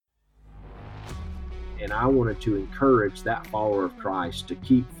and I wanted to encourage that follower of Christ to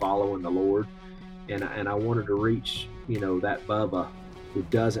keep following the Lord, and I wanted to reach, that Bubba who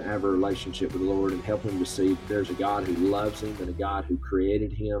doesn't have a relationship with the Lord and help him to see that there's a God who loves him and a God who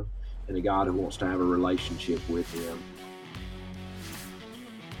created him and a God who wants to have a relationship with him.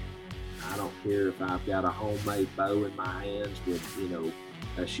 I don't care if I've got a homemade bow in my hands with,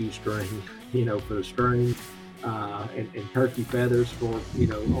 a shoestring, for the string, and turkey feathers for,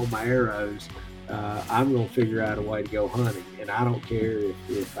 on my arrows. I'm going to figure out a way to go hunting. And I don't care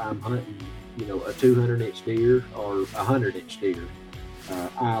if I'm hunting, a 200-inch deer or a 100-inch deer.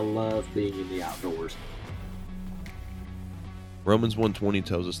 I love being in the outdoors. Romans 1:20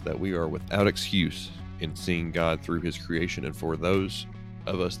 tells us that we are without excuse in seeing God through his creation, and for those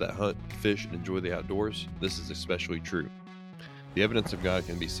of us that hunt, fish, and enjoy the outdoors, this is especially true. The evidence of God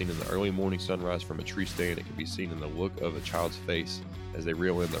can be seen in the early morning sunrise from a tree stand. It can be seen in the look of a child's face as they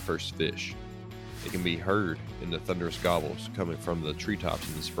reel in their first fish. It can be heard in the thunderous gobbles coming from the treetops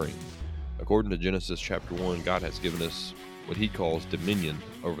in the spring. According to Genesis chapter 1, God has given us what he calls dominion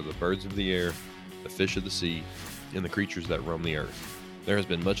over the birds of the air, the fish of the sea, and the creatures that roam the earth. There has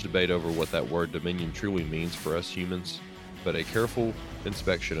been much debate over what that word dominion truly means for us humans, but a careful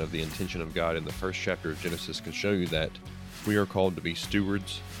inspection of the intention of God in the first chapter of Genesis can show you that we are called to be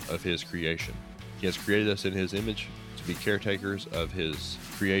stewards of his creation. He has created us in his image to be caretakers of his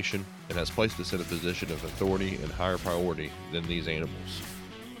creation and has placed us in a position of authority and higher priority than these animals.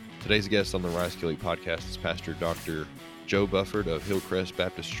 Today's guest on the Rise Kill Eat podcast is Pastor Dr. Joe Bufford of Hillcrest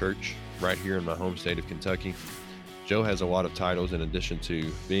Baptist Church, right here in my home state of Kentucky. Joe has a lot of titles in addition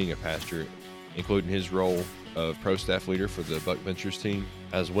to being a pastor, including his role of pro staff leader for the Buck Ventures team,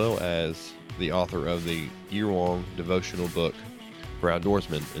 as well as the author of the year-long devotional book for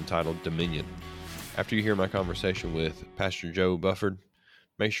outdoorsmen entitled Dominion. After you hear my conversation with Pastor Joe Bufford,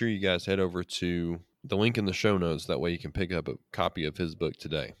 make sure you guys head over to the link in the show notes. That way you can pick up a copy of his book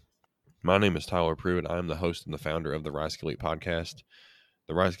today. My name is Tyler Pruitt. I am the host and the founder of the Rise Kill Eat podcast.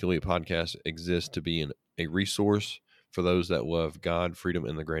 The Rise Kill Eat podcast exists to be a resource for those that love God, freedom,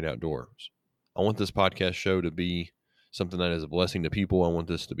 and the great outdoors. I want this podcast show to be something that is a blessing to people. I want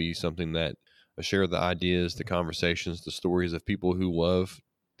this to be something that I share the ideas, the conversations, the stories of people who love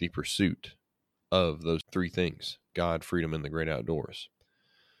the pursuit of those three things: God, freedom, and the great outdoors.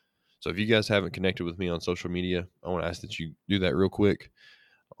 So if you guys haven't connected with me on social media, I want to ask that you do that real quick.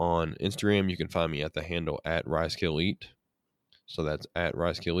 On Instagram, you can find me at the handle @RiseKillEat. So that's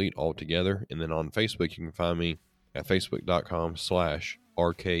 @RiseKillEat all together. And then on Facebook, you can find me at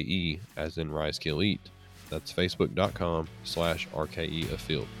facebook.com/RKE as in Rise Kill Eat. That's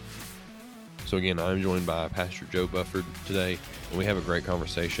facebook.com/RKE So again, I'm joined by Pastor Joe Bufford today, and we have a great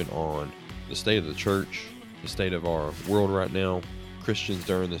conversation on the state of the church, the state of our world right now, Christians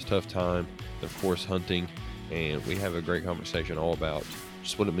during this tough time, and of course hunting. And we have a great conversation all about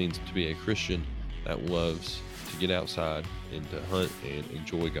just what it means to be a Christian that loves to get outside and to hunt and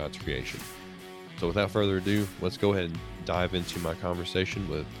enjoy God's creation. So without further ado, let's go ahead and dive into my conversation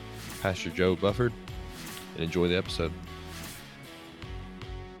with Pastor Joe Bufford and enjoy the episode.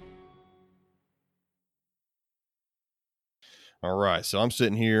 All right, so I'm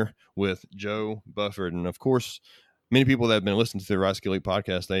sitting here with Joe Bufford, and of course, many people that have been listening to the Rise Kill Eat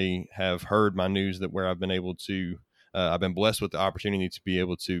podcast, they have heard my news that where I've been able to I've been blessed with the opportunity to be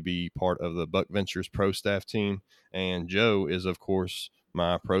able to be part of the Buck Ventures pro staff team. And Joe is, of course,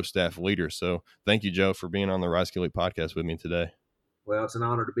 my pro staff leader. So thank you, Joe, for being on the Rise Kill Eat podcast with me today. Well, it's an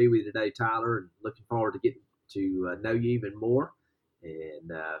honor to be with you today, Tyler, and looking forward to getting to know you even more,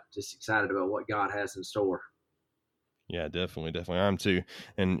 and just excited about what God has in store. Yeah, definitely. I'm too.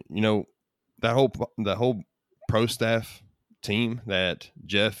 And, that whole pro staff team that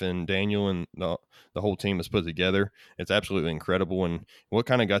Jeff and Daniel and the whole team has put together, it's absolutely incredible. And what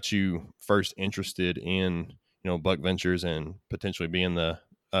kind of got you first interested in Buck Ventures and potentially being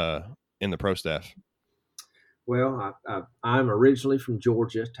in the pro staff? Well, I'm originally from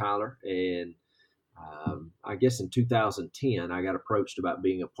Georgia, Tyler, and I guess in 2010 I got approached about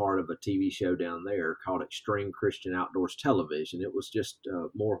being a part of a TV show down there called Extreme Christian Outdoors Television. It was just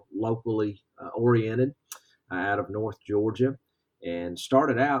more locally oriented out of North Georgia, and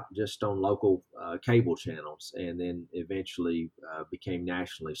started out just on local cable channels, and then eventually became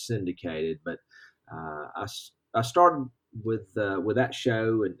nationally syndicated. But I started with that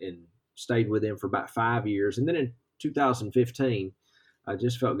show and stayed with them for about 5 years, and then in 2015, I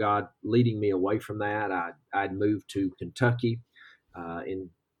just felt God leading me away from that. I'd moved to Kentucky in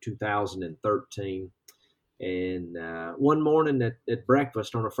 2013. And one morning at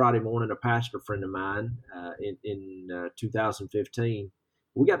breakfast on a Friday morning, a pastor friend of mine in 2015,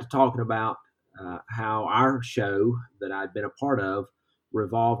 we got to talking about how our show that I'd been a part of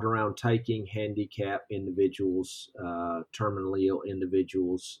revolved around taking handicapped individuals, terminally ill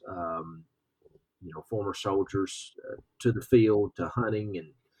individuals, former soldiers, to the field, to hunting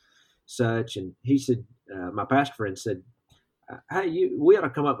and such. And he said, my pastor friend said, hey, we ought to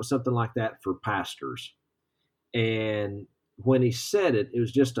come up with something like that for pastors. And when he said it, it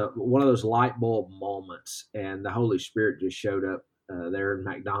was just one of those light bulb moments, and the Holy Spirit just showed up there in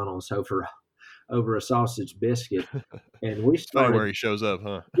McDonald's over a sausage biscuit, and we started. Funny where he shows up,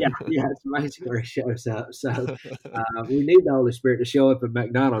 huh? yeah, it's amazing where he shows up. So we need the Holy Spirit to show up at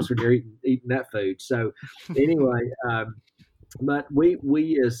McDonald's when you're eating that food. So anyway, but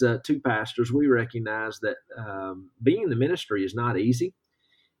we as two pastors, we recognize that being in the ministry is not easy,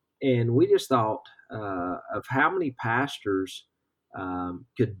 and we just thought of how many pastors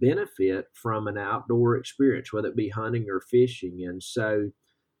could benefit from an outdoor experience, whether it be hunting or fishing. And so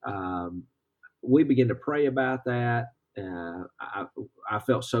we began to pray about that. I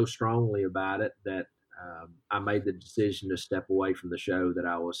felt so strongly about it that I made the decision to step away from the show that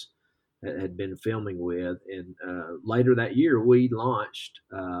I had been filming with. And later that year, we launched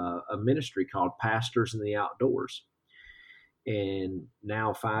a ministry called Pastors in the Outdoors. And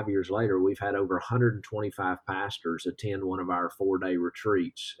now 5 years later, we've had over 125 pastors attend one of our 4-day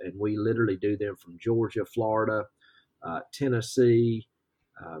retreats. And we literally do them from Georgia, Florida, Tennessee,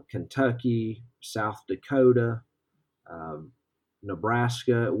 Kentucky, South Dakota,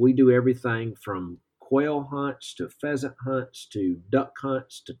 Nebraska. We do everything from quail hunts to pheasant hunts to duck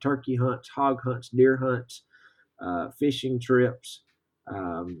hunts to turkey hunts, hog hunts, deer hunts, fishing trips.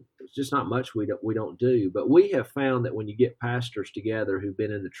 It's just not much we don't do. But we have found that when you get pastors together who've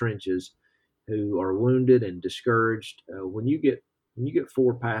been in the trenches, who are wounded and discouraged, when you get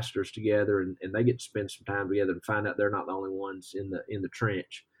 4 pastors together and they get to spend some time together and find out they're not the only ones in the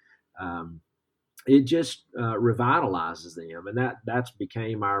trench, it just revitalizes them. And that's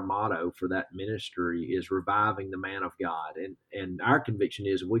became our motto for that ministry, is reviving the man of God. And our conviction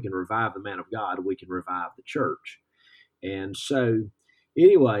is, if we can revive the man of God, we can revive the church. And so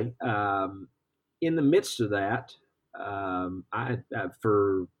anyway, in the midst of that, I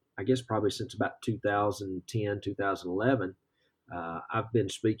guess probably since about 2010, 2011, I've been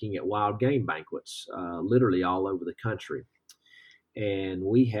speaking at wild game banquets, literally all over the country. And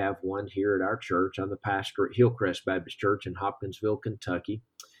we have one here at our church. I'm the pastor at Hillcrest Baptist Church in Hopkinsville, Kentucky.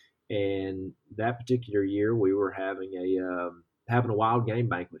 And that particular year, we were having a wild game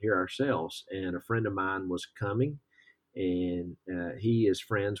banquet here ourselves. And a friend of mine was coming, and he is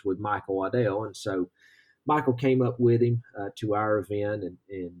friends with Michael Waddell. And so Michael came up with him to our event, and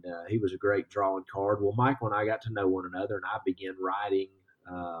he was a great drawing card. Well, Michael and I got to know one another, and I began writing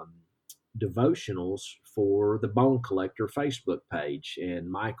devotionals for the Bone Collector Facebook page.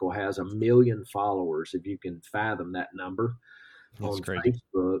 And Michael has 1 million followers, if you can fathom that number. That's on crazy.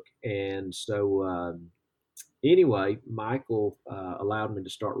 Facebook. And so anyway, Michael allowed me to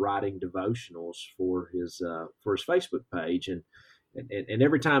start writing devotionals for his Facebook page, and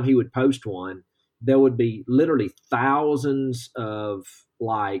every time he would post one, there would be literally thousands of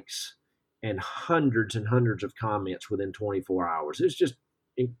likes and hundreds of comments within 24 hours. It's just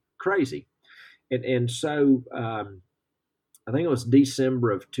crazy. And so I think it was December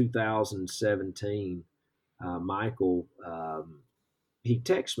of 2017, Michael, he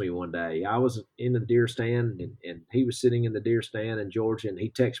texted me one day. I was in the deer stand, and he was sitting in the deer stand in Georgia, and he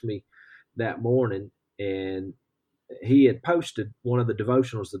texted me that morning, and he had posted one of the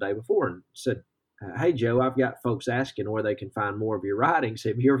devotionals the day before and said, hey, Joe, I've got folks asking where they can find more of your writings.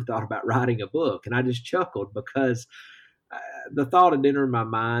 Have you ever thought about writing a book? And I just chuckled, because the thought had entered my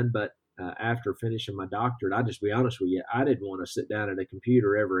mind, but after finishing my doctorate, I just be honest with you, I didn't want to sit down at a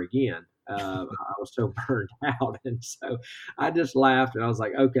computer ever again. I was so burned out. And so I just laughed, and I was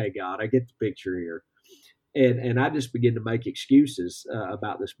like, okay, God, I get the picture here. And I just began to make excuses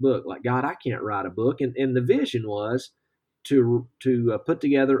about this book. Like, God, I can't write a book. And the vision was to put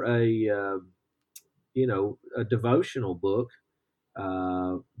together a devotional book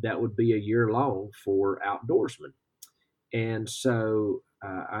that would be a year long for outdoorsmen. And so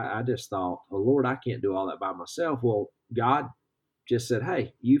I just thought, oh, Lord, I can't do all that by myself. Well, God just said,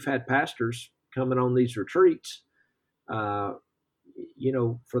 hey, you've had pastors coming on these retreats, for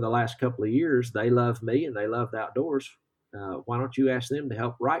the last couple of years. They love me and they love the outdoors. Why don't you ask them to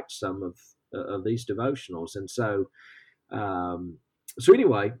help write some of these devotionals? And so,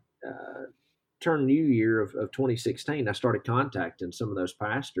 anyway, turn new year of 2016, I started contacting some of those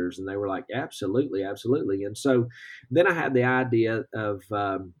pastors, and they were like, absolutely. And so then I had the idea of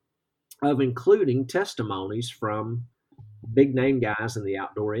including testimonies from big name guys in the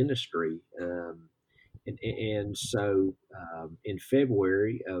outdoor industry. And so in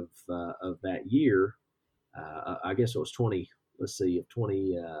February of that year, I guess it was 20. Let's see, of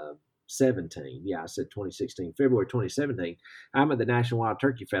 2017. Yeah, I said 2016. February 2017. I'm at the National Wild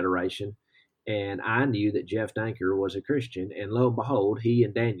Turkey Federation, and I knew that Jeff Danker was a Christian. And lo and behold, he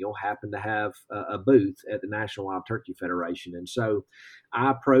and Daniel happened to have a booth at the National Wild Turkey Federation. And so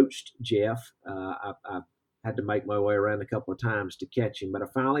I approached Jeff. I had to make my way around a couple of times to catch him, but I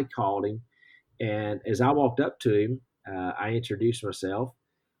finally called him. And as I walked up to him, I introduced myself,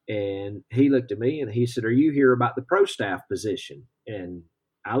 and he looked at me and he said, "Are you here about the pro staff position?" And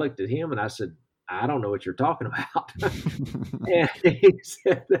I looked at him and I said, "I don't know what you're talking about." And he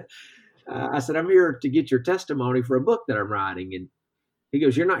said, I said, "I'm here to get your testimony for a book that I'm writing." And he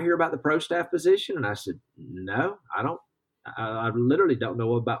goes, "You're not here about the pro staff position?" And I said, "No, I don't. I literally don't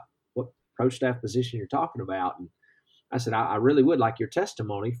know about what pro staff position you're talking about." And I said, I really would like your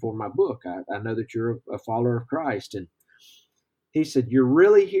testimony for my book. I know that you're a follower of Christ." And he said, "You're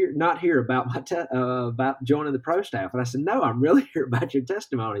really here, not here about about joining the pro staff?" And I said, "No, I'm really here about your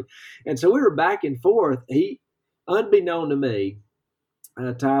testimony." And so we were back and forth. Unbeknown to me,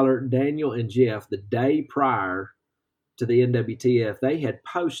 Tyler, Daniel, and Jeff, the day prior to the NWTF, they had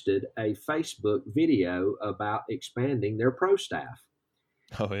posted a Facebook video about expanding their pro staff.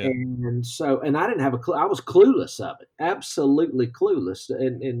 Oh yeah. And so, and I didn't have a clue. I was clueless of it, absolutely clueless.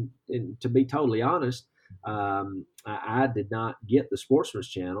 And to be totally honest, I did not get the Sportsman's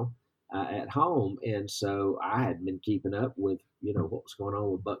Channel at home, and so I hadn't been keeping up with what was going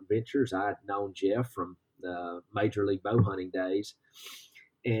on with Buck Ventures. I had known Jeff from the Major League Bow Hunting days,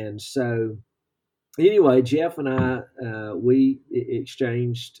 and so anyway, Jeff and I we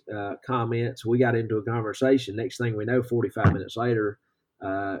exchanged comments. We got into a conversation. Next thing we know, 45 minutes later,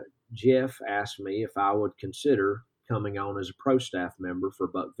 Jeff asked me if I would consider coming on as a pro staff member for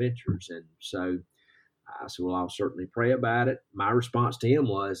Buck Ventures. And so I said, "Well, I'll certainly pray about it." My response to him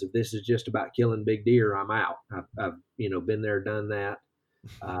was, "If this is just about killing big deer, I'm out. I've been there, done that."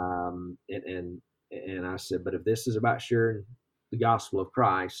 And I said, "But if this is about sharing the gospel of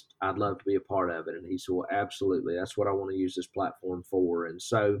Christ, I'd love to be a part of it." And he said, "Well, absolutely. That's what I want to use this platform for." And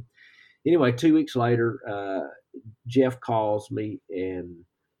so anyway, 2 weeks later, Jeff calls me and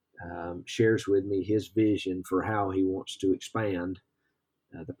shares with me his vision for how he wants to expand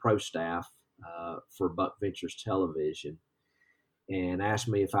the pro staff for Buck Ventures Television, and asked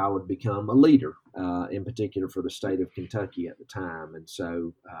me if I would become a leader, in particular for the state of Kentucky at the time. And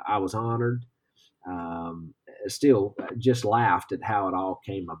so I was honored. Still just laughed at how it all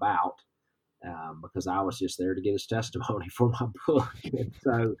came about. Because I was just there to get his testimony for my book. And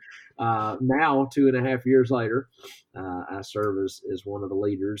so now, 2.5 years later, I serve as one of the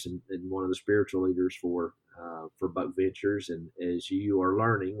leaders and one of the spiritual leaders for Buck Ventures. And as you are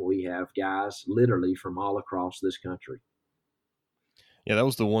learning, we have guys literally from all across this country. Yeah, that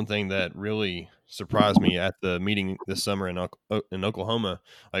was the one thing that really surprised me at the meeting this summer in Oklahoma.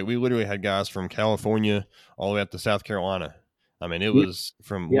 Like, we literally had guys from California all the way up to South Carolina. I mean, it was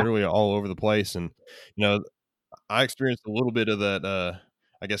from literally all over the place. And, I experienced a little bit of that,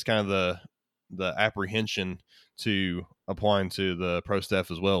 I guess, kind of the apprehension to applying to the pro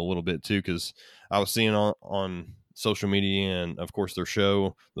staff as well, a little bit too, because I was seeing on social media and of course their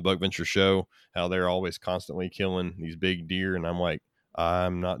show, the Buck Venture show, how they're always constantly killing these big deer. And I'm like,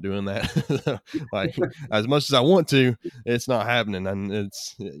 I'm not doing that. Like, as much as I want to, it's not happening. And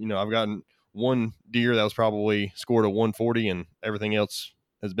it's, I've gotten one deer that was probably scored a 140 and everything else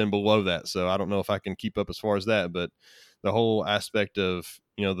has been below that. So I don't know if I can keep up as far as that, but the whole aspect of,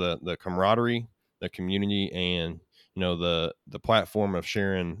 the camaraderie, the community, and, the platform of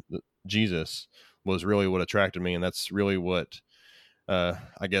sharing Jesus was really what attracted me. And that's really what,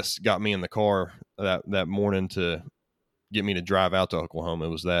 I guess, got me in the car that morning to get me to drive out to Oklahoma.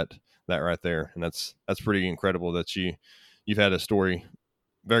 It was that right there. And that's pretty incredible that you've had a story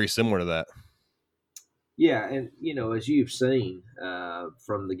very similar to that. Yeah, and as you've seen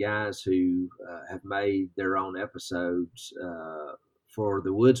from the guys who have made their own episodes for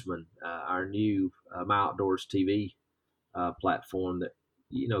the Woodsman, our new My Outdoors TV platform, that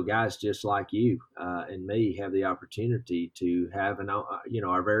guys just like you and me have the opportunity to have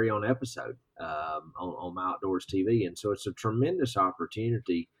our very own episode on My Outdoors TV, and so it's a tremendous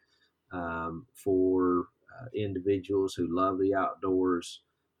opportunity for individuals who love the outdoors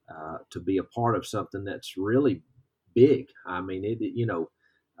to be a part of something that's really big. I mean,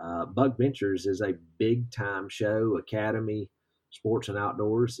 Buck Ventures is a big time show. Academy Sports and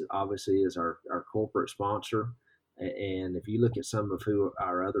Outdoors obviously is our corporate sponsor. And if you look at some of who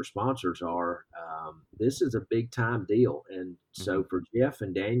our other sponsors are, this is a big time deal. And Hmm. so for Jeff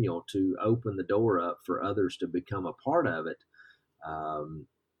and Daniel to open the door up for others to become a part of it, um,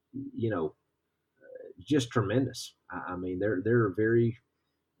 you know, just tremendous. I mean, there are very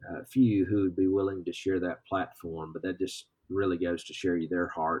few who would be willing to share that platform, but that just really goes to share you their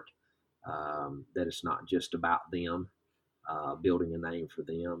heart, that it's not just about them, building a name for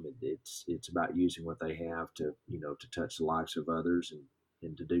them. It's about using what they have to, to touch the lives of others,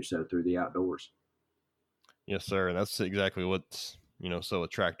 and to do so through the outdoors. Yes, sir. And that's exactly what's, so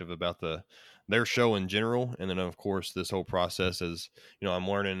attractive about their show in general. And then of course this whole process is, I'm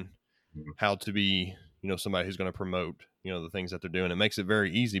learning how to be, somebody who's going to promote, the things that they're doing. It makes it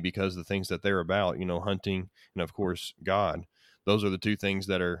very easy because the things that they're about, hunting and of course God, those are the two things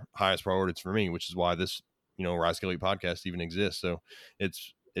that are highest priorities for me, which is why this, Rise to Elite podcast even exists. So it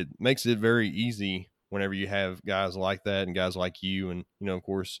makes it very easy whenever you have guys like that and guys like you and, of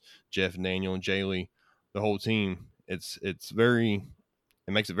course, Jeff and Daniel and Jaylee, the whole team. It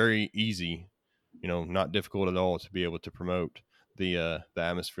makes it very easy, not difficult at all to be able to promote the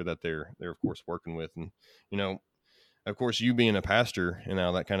atmosphere that they're of course working with. And you know of course you being a pastor and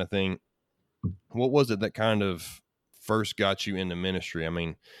all that kind of thing, what was it that kind of first got you into ministry? I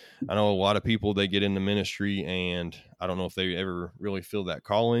mean, I know a lot of people, they get into ministry and I don't know if they ever really feel that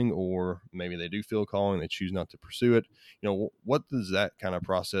calling, or maybe they do feel a calling, they choose not to pursue it. What does that kind of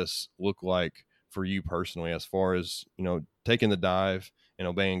process look like for you personally, as far as, taking the dive and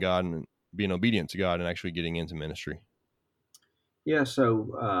obeying God and being obedient to God and actually getting into ministry? Yeah.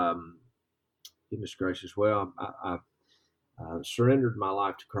 So, goodness gracious. Well, I surrendered my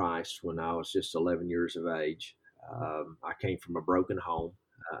life to Christ when I was just 11 years of age. I came from a broken home.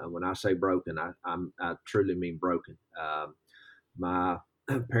 When I say broken, I truly mean broken. My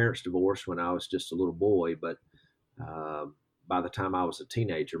parents divorced when I was just a little boy, but um, by the time I was a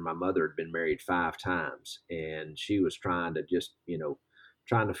teenager, my mother had been married 5 times, and she was trying to just,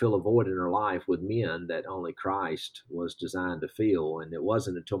 trying to fill a void in her life with men that only Christ was designed to fill. And it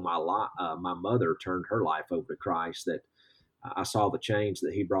wasn't until my mother turned her life over to Christ that I saw the change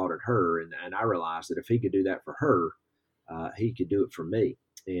that He brought in her, and I realized that if He could do that for her, He could do it for me.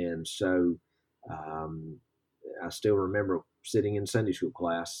 And so, um, I still remember sitting in Sunday school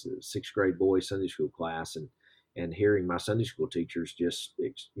class, sixth grade boys Sunday school class, and hearing my Sunday school teachers just,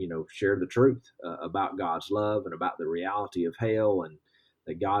 share the truth about God's love and about the reality of hell, and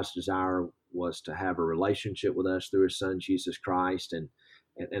that God's desire was to have a relationship with us through His Son Jesus Christ, and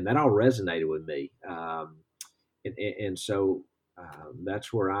that all resonated with me. And so,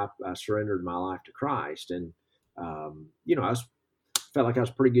 that's where I surrendered my life to Christ. And I felt like I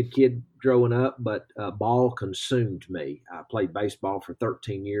was a pretty good kid growing up, but ball consumed me. I played baseball for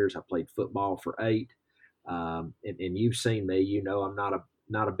 13 years. I played football for 8. And you've seen me. I'm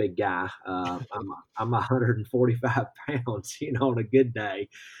not a big guy. I'm 145 pounds, on a good day.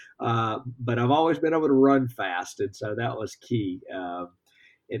 But I've always been able to run fast, and so that was key.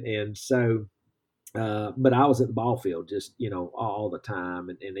 And so, but I was at the ball field just, all the time.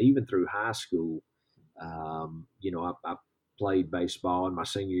 And even through high school, I played baseball. In my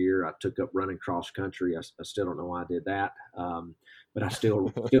senior year, I took up running cross country. I still don't know why I did that, but I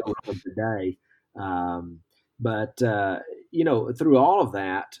still run today. Um, but through all of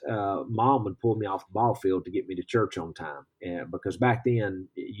that, Mom would pull me off the ball field to get me to church on time, and because back then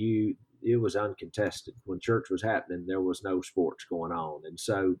it was uncontested. When church was happening, there was no sports going on, and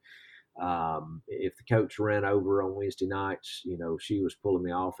so, if the coach ran over on Wednesday nights, she was pulling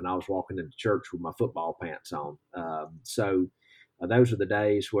me off, and I was walking into church with my football pants on. Those are the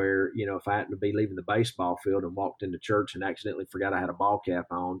days where, if I happened to be leaving the baseball field and walked into church and accidentally forgot I had a ball cap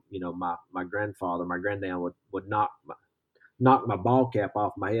on, my grandfather, my granddad would knock my ball cap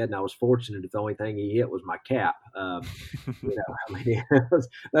off my head, and I was fortunate if the only thing he hit was my cap. I mean,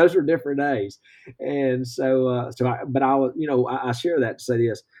 those were different days. And but I share that to say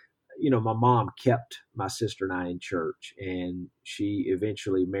this. My mom kept my sister and I in church, and she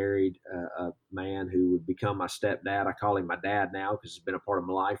eventually married a man who would become my stepdad. I call him my dad now because he's been a part of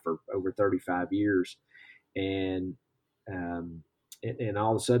my life for over 35 years. And, um, and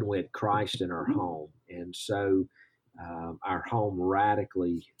all of a sudden we had Christ in our home. And so, our home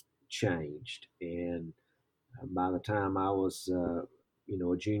radically changed. And by the time I was, a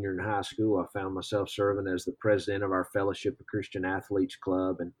junior in high school, I found myself serving as the president of our Fellowship of Christian Athletes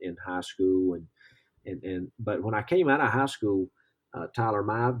Club in high school. But when I came out of high school, Tyler,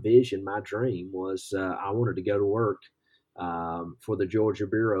 my vision, my dream was, I wanted to go to work, for the Georgia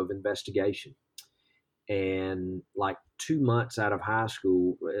Bureau of Investigation. And like 2 months out of high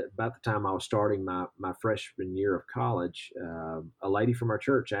school, about the time I was starting my freshman year of college, a lady from our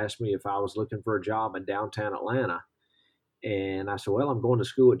church asked me if I was looking for a job in downtown Atlanta. And I said, well, I'm going to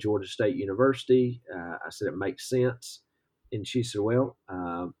school at Georgia State University. I said, it makes sense. And she said, well,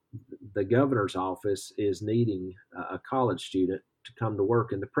 the governor's office is needing a college student to come to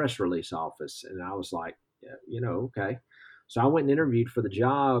work in the press release office. And I was like, yeah, okay. So I went and interviewed for the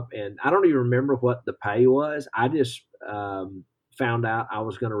job, and I don't even remember what the pay was. I just found out I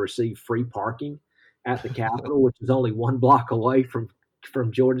was going to receive free parking at the Capitol, which is only 1 block away from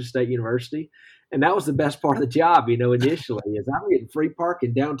Georgia State University. And that was the best part of the job, initially, is I'm getting free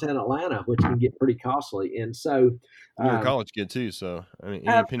parking downtown Atlanta, which can get pretty costly. And so, You're a college kid too, so I mean,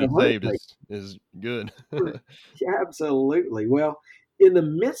 any penny saved absolutely, is good. absolutely. Well, in the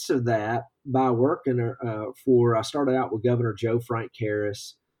midst of that, by working I started out with Governor Joe Frank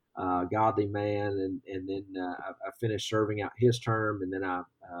Harris, godly man, and then I finished serving out his term, and then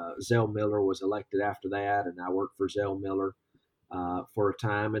Zell Miller was elected after that, and I worked for Zell Miller for a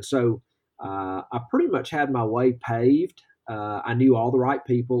time, and so I pretty much had my way paved. I knew all the right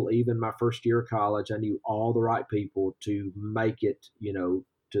people, even my first year of college. I knew all the right people to make it, to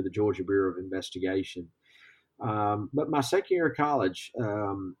the Georgia Bureau of Investigation. But my second year of college,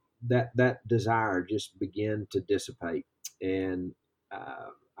 that desire just began to dissipate, and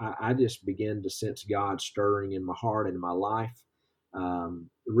I just began to sense God stirring in my heart and in my life.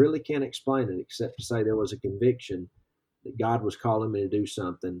 Really can't explain it except to say there was a conviction that God was calling me to do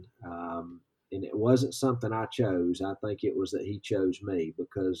something. And it wasn't something I chose. I think it was that He chose me,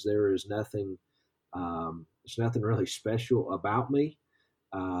 because there's nothing really special about me.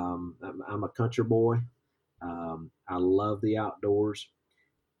 I'm a country boy. I love the outdoors,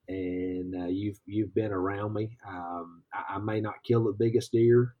 and you've been around me. I may not kill the biggest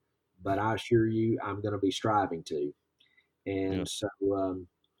deer, but I assure you, I'm going to be striving to. Yeah. And so,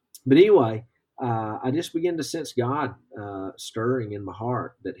 but anyway, I just began to sense God stirring in my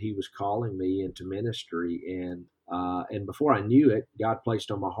heart that He was calling me into ministry, and before I knew it, God placed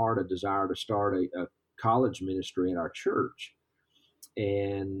on my heart a desire to start a college ministry at our church,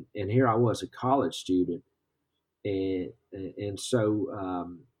 and here I was, a college student, and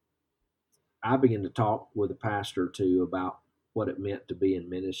so I began to talk with a pastor or two about what it meant to be in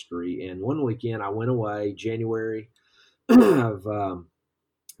ministry. And one weekend, I went away, January of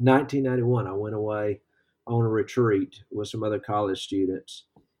 1991. I went away on a retreat with some other college students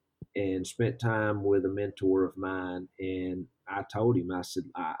and spent time with a mentor of mine. And I told him, I said,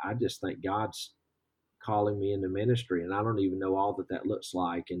 I just think God's calling me into ministry, and I don't even know all that looks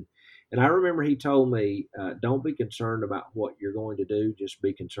like. And I remember he told me, don't be concerned about what you're going to do, just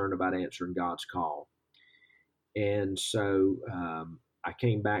be concerned about answering God's call. And so I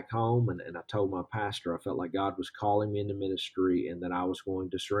came back home, and I told my pastor I felt like God was calling me into ministry, and that I was going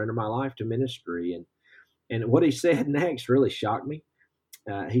to surrender my life to ministry. And what he said next really shocked me.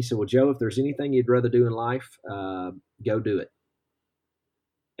 He said, well, Joe, if there's anything you'd rather do in life, go do it.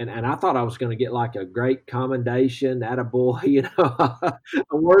 And I thought I was going to get like a great commendation, attaboy,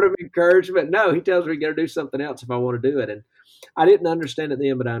 a word of encouragement. No, he tells me got to do something else if I want to do it. And I didn't understand it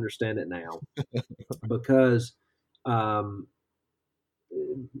then, but I understand it now, because um,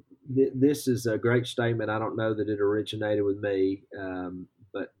 this is a great statement. I don't know that it originated with me,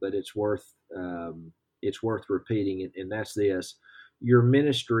 but it's worth repeating, and that's this: your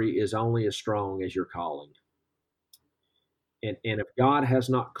ministry is only as strong as your calling. And if God has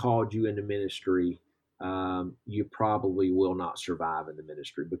not called you into ministry, you probably will not survive in the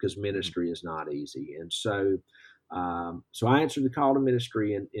ministry, because ministry is not easy. And so, so I answered the call to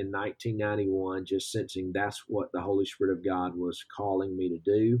ministry in 1991, just sensing that's what the Holy Spirit of God was calling me to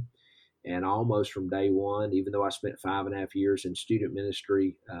do. And almost from day one, even though I spent 5.5 years in student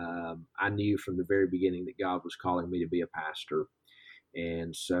ministry, I knew from the very beginning that God was calling me to be a pastor.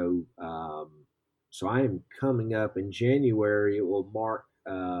 And so, so I am coming up in January. It will mark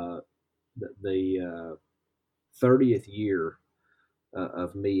the 30th year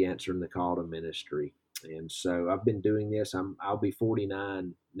of me answering the call to ministry. And so I've been doing this. I'll be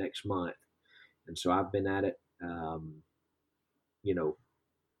 49 next month, and so I've been at it, you know,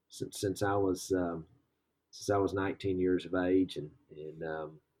 since I was 19 years of age, and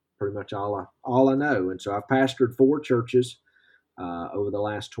pretty much all I know. And so I've pastored 4 churches over the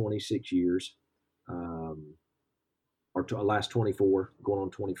last 26 years. Or last 24, going on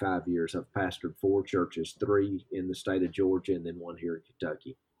 25 years, I've pastored 4 churches, 3 in the state of Georgia, and then 1 here in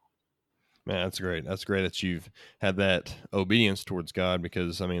Kentucky. Man, that's great. That's great that you've had that obedience towards God,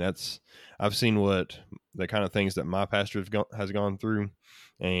 because I mean, I've seen what the kind of things that my pastor has gone through,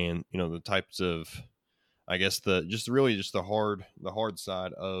 and the types of I guess just the hard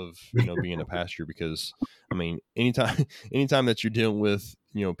side of being a pastor, because I mean anytime anytime that you're dealing with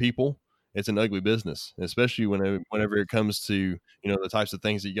people, it's an ugly business, especially whenever it comes to the types of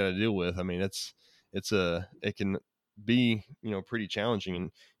things that you got to deal with. I mean it can be pretty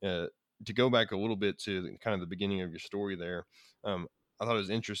challenging. And to go back a little bit to kind of the beginning of your story there, I thought it was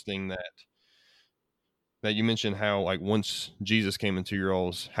interesting that you mentioned how, like, once Jesus came into your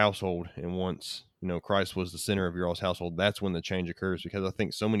all's household, and once Christ was the center of your all's household, that's when the change occurs. Because I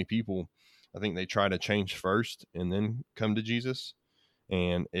think so many people, I think they try to change first and then come to Jesus,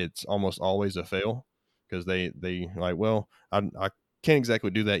 and it's almost always a fail, because they like, well, I can't exactly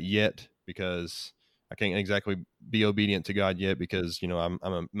do that yet, because I can't exactly be obedient to God yet, because I'm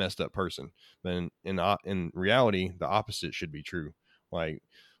a messed up person. But in reality, the opposite should be true. Like,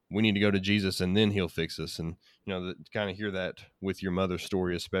 we need to go to Jesus, and then He'll fix us. And to kind of hear that with your mother's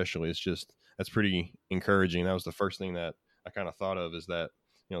story, especially, that's pretty encouraging. That was the first thing that I kind of thought of, is that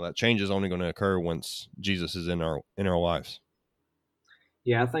that change is only going to occur once Jesus is in our lives.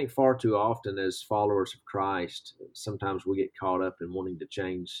 Yeah, I think far too often as followers of Christ, sometimes we get caught up in wanting to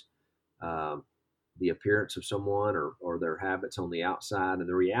change um, the appearance of someone, or their habits on the outside. And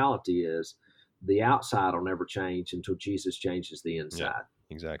the reality is, the outside will never change until Jesus changes the Yeah, inside.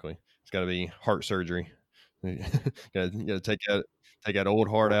 exactly. It's got to be heart surgery. You got to take that old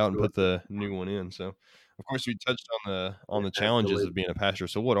heart out and put Absolutely. the new one in. So, of course, we touched on Yeah, the challenges of absolutely. being a pastor.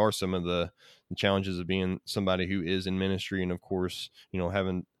 So, what are some of the challenges of being somebody who is in ministry, and of course,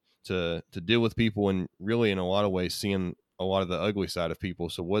 having to deal with people, and really in a lot of ways seeing a lot of the ugly side of people.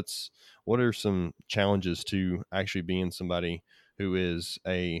 So, what are some challenges to actually being somebody who is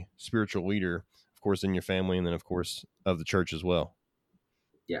a spiritual leader, of course, in your family, and then of course of the church as well?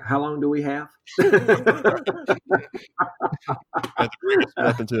 Yeah. How long do we have? Have to break it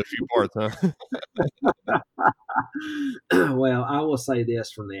up into a few parts, huh? Well, I will say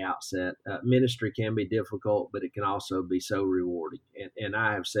this from the outset: ministry can be difficult, but it can also be so rewarding. And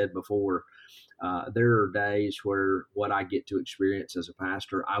I have said before, there are days where what I get to experience as a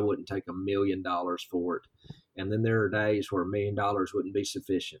pastor, I wouldn't take $1 million for it. And then there are days where $1 million wouldn't be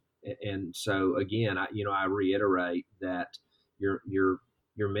sufficient. And so again, I reiterate that your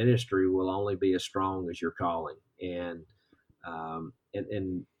ministry will only be as strong as your calling. And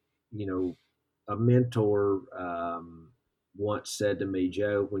you know, a mentor once said to me,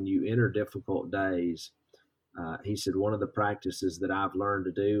 Joe, when you enter difficult days, he said, one of the practices that I've learned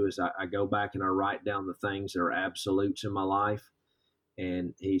to do is I go back and I write down the things that are absolutes in my life.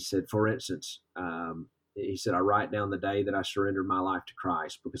 And he said, for instance, he said, I write down the day that I surrendered my life to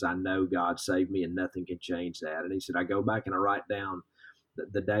Christ, because I know God saved me and nothing can change that. And he said, I go back and I write down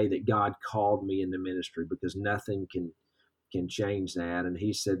the day that God called me into ministry, because nothing can change that. And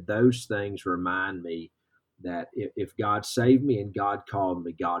he said, those things remind me that if God saved me and God called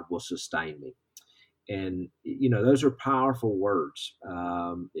me, God will sustain me. And those are powerful words.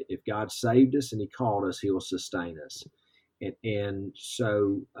 If God saved us and He called us, He will sustain us. And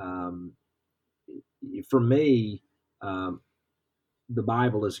so, for me, um, the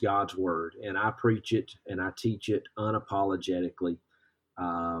Bible is God's word, and I preach it and I teach it unapologetically.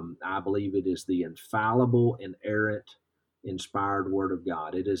 I believe it is the infallible, inerrant, inspired word of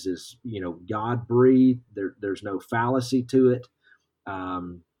God. It is as God breathed. There's no fallacy to it.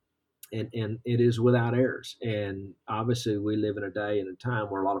 Um, and it is without errors. And obviously, we live in a day and a time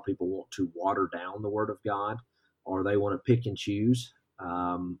where a lot of people want to water down the Word of God, or they want to pick and choose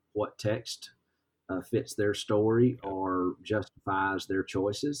what text fits their story Yeah. or justifies their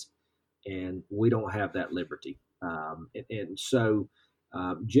choices. And we don't have that liberty. And so,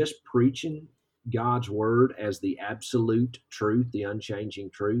 just preaching God's word as the absolute truth, the unchanging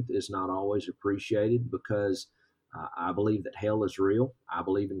truth, is not always appreciated, because I believe that hell is real. I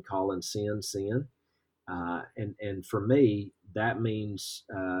believe in calling sin sin. And for me, that means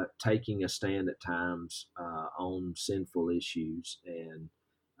taking a stand at times on sinful issues. And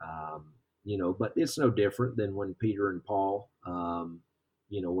but it's no different than when Peter and Paul,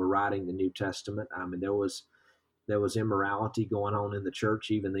 were writing the New Testament. I mean, there was immorality going on in the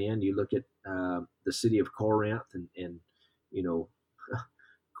church even then. You look at the city of Corinth, and you know,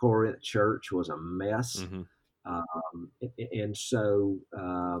 Corinth church was a mess. Mm-hmm. And so,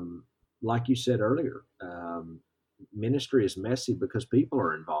 like you said earlier, ministry is messy because people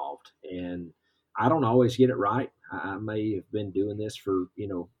are involved, and I don't always get it right. I may have been doing this for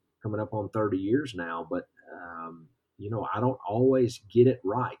coming up on 30 years now, but I don't always get it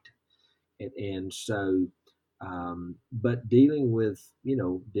right. And so, but dealing with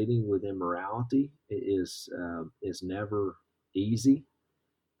immorality is never easy.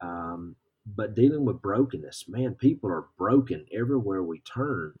 but dealing with brokenness, man, people are broken everywhere we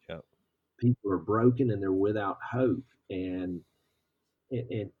turn. Yeah. People are broken and they're without hope. And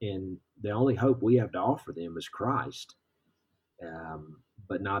the only hope we have to offer them is Christ.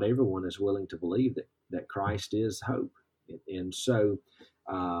 But not everyone is willing to believe that Christ is hope. And so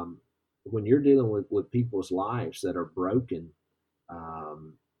um, when you're dealing with people's lives that are broken,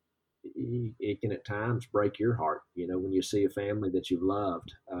 um, it can at times break your heart. You know, when you see a family that you've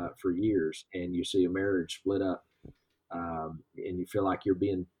loved for years and you see a marriage split up, and you feel like you're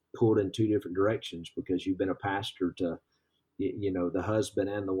being pulled in two different directions because you've been a pastor to, you know, the husband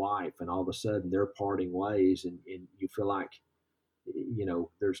and the wife, and all of a sudden they're parting ways, and you feel like, you know,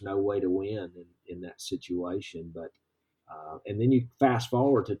 there's no way to win in that situation. But and then you fast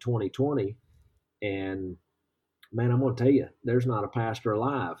forward to 2020, and man, I'm going to tell you, there's not a pastor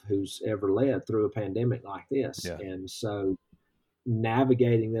alive who's ever led through a pandemic like this. Yeah. And so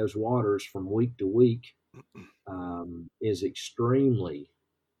navigating those waters from week to week is extremely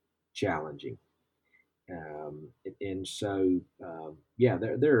challenging. And so, yeah,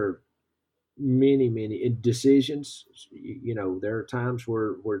 there are many decisions. You know, there are times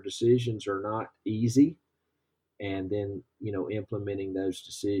where decisions are not easy, and then, you know, implementing those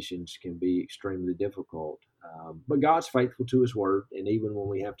decisions can be extremely difficult. But God's faithful to His word, and even when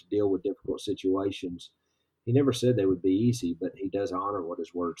we have to deal with difficult situations, He never said they would be easy, but He does honor what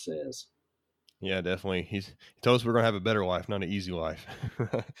His word says. Yeah, definitely. He told us we're gonna have a better life, not an easy life.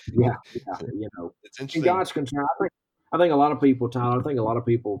 Yeah, you know, It's in interesting. God's concern, I think a lot of people, Tyler, I think a lot of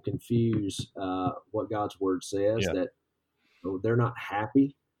people confuse what God's word says, Yeah. that they're not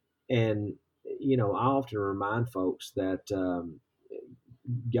happy. And, you know, I often remind folks that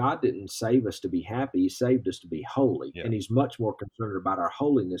God didn't save us to be happy. He saved us to be holy. Yeah. And He's much more concerned about our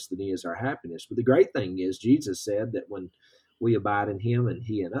holiness than He is our happiness. But the great thing is, Jesus said that when we abide in Him and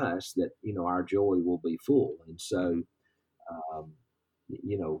He in us, that, you know, our joy will be full. And so, um,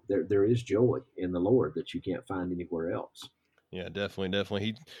 you know, there is joy in the Lord that you can't find anywhere else. Yeah, definitely, definitely.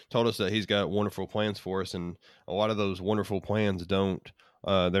 He told us that he's got wonderful plans for us, and a lot of those wonderful plans don't.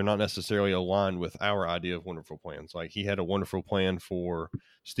 They're not necessarily aligned with our idea of wonderful plans. Like he had a wonderful plan for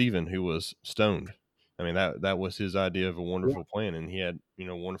Stephen, who was stoned. I mean that was his idea of a Yeah, wonderful plan, and he had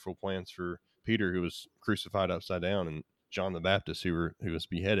wonderful plans for Peter, who was crucified upside down, and John the Baptist, who was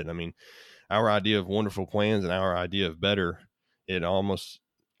beheaded. I mean, our idea of wonderful plans and our idea of better, it almost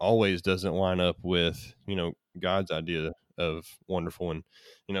always doesn't line up with God's idea of wonderful. And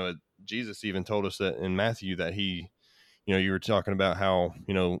Jesus even told us that in Matthew, that he, you were talking about how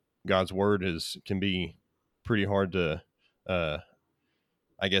God's word is can be pretty hard to uh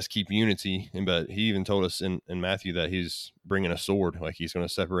I guess keep unity, but he even told us in Matthew that he's bringing a sword, like he's going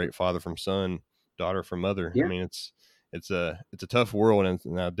to separate father from son, daughter from mother. I yeah, mean, it's a tough world,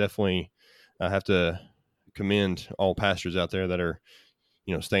 and I definitely have to commend all pastors out there that are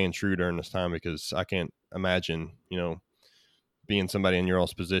staying true during this time, because I can't imagine being somebody in your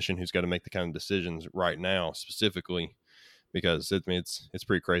all's position who's got to make the kind of decisions right now specifically, because it's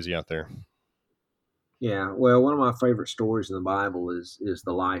pretty crazy out there. yeah. Well, one of my favorite stories in the Bible is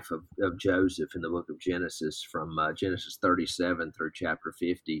the life of Joseph in the book of Genesis, from Genesis 37 through chapter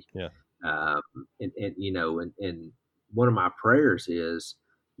 50. Yeah. Um, and you know, and one of my prayers is,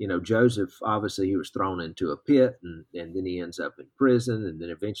 you know, Joseph, obviously he was thrown into a pit, and then he ends up in prison, and then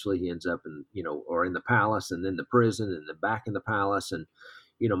eventually he ends up in, you know, or in the palace, and then the prison, and then back in the palace. And,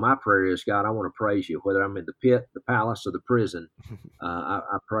 you know, my prayer is, God, I want to praise you, whether I'm in the pit, the palace, or the prison.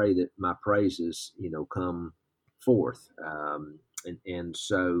 I pray that my praises, you know, come forth. And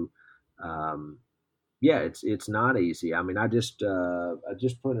so, um, yeah, it's not easy. I mean, I just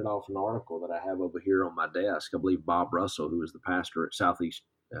printed off an article that I have over here on my desk. I believe Bob Russell, who was the pastor at Southeast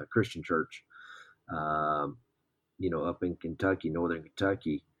Christian Church, um, you know, up in Kentucky, northern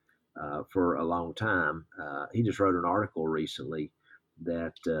Kentucky, for a long time. He just wrote an article recently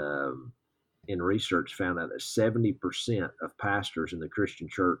that, in research, found out that 70% of pastors in the Christian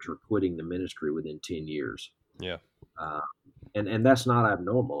church are quitting the ministry within 10 years. Yeah. Uh, and that's not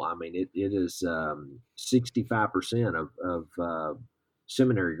abnormal. I mean, it is 65% of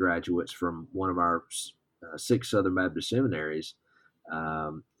seminary graduates from one of our six Southern Baptist seminaries.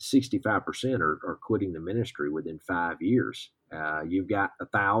 65% are quitting the ministry within 5 years. You've got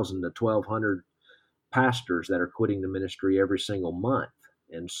 1,000 to 1,200 pastors that are quitting the ministry every single month,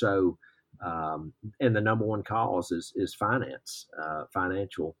 and so and the number one cause is finance,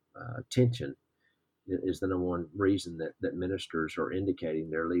 financial tension is the number one reason that ministers are indicating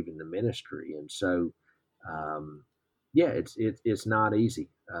they're leaving the ministry. And so, um, yeah, it's not easy,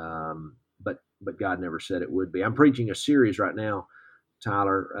 but God never said it would be. I'm preaching a series right now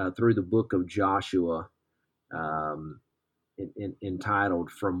Tyler, through the book of Joshua, um,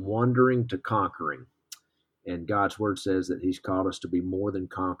 entitled "From Wandering to Conquering." And God's word says that He's called us to be more than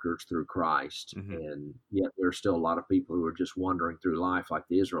conquerors through Christ. Hmm. And yet there's still a lot of people who are just wandering through life like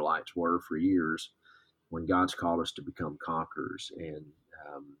the Israelites were for years, when God's called us to become conquerors.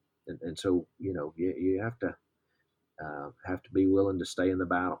 And so you have to be willing to stay in the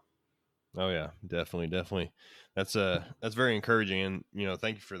battle. Oh yeah, definitely, definitely. That's very encouraging, and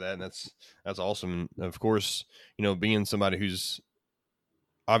thank you for that. And that's awesome. And of course, being somebody who's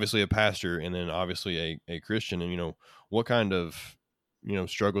obviously a pastor and then obviously a Christian, and what kind of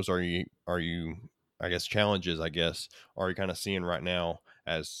struggles are you I guess challenges are you kind of seeing right now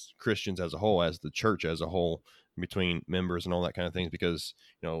as Christians as a whole, as the church as a whole, between members and all that kind of things? Because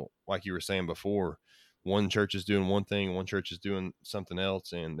like you were saying before, one church is doing one thing, one church is doing something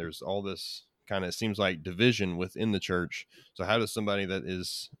else, and there's all this kind of, it seems like, division within the church. So how does somebody that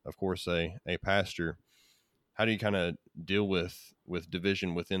is, of course, a pastor, how do you kind of deal with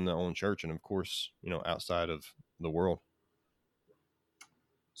division within the own church, and of course outside of the world?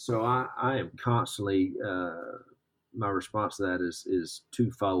 So I am constantly, my response to that is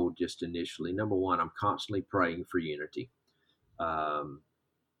twofold. Just initially, number one, I'm constantly praying for unity. Um,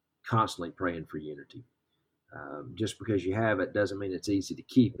 Constantly praying for unity. Just because you have it doesn't mean it's easy to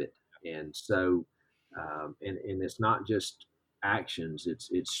keep it. And so, and it's not just actions;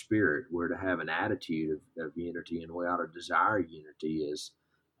 it's spirit. We're to have an attitude of unity, and we ought to desire unity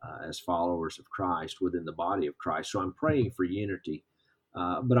as followers of Christ within the body of Christ. So I'm praying for unity,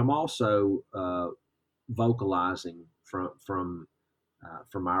 but I'm also vocalizing from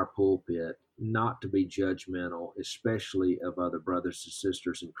our pulpit not to be judgmental, especially of other brothers and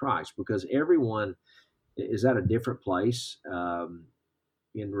sisters in Christ, because everyone is at a different place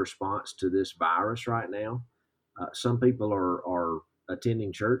in response to this virus right now. Some people are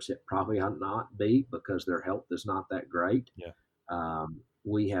attending church that probably ought not be because their health is not that great. Yeah.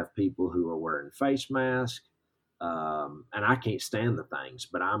 We have people who are wearing face masks, and I can't stand the things,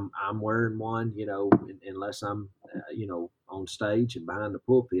 but I'm wearing one. Unless I'm on stage and behind the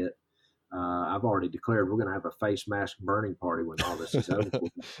pulpit. I've already declared we're going to have a face mask burning party when all this is over.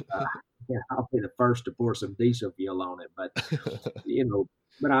 Uh, yeah, I'll be the first to pour some diesel fuel on it. You know,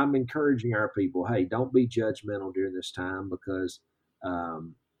 but I'm encouraging our people, hey, don't be judgmental during this time, because,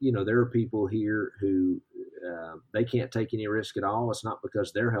 there are people here who they can't take any risk at all. It's not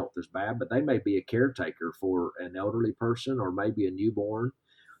because their health is bad, but they may be a caretaker for an elderly person or maybe a newborn.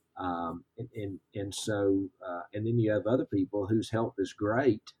 And then you have other people whose health is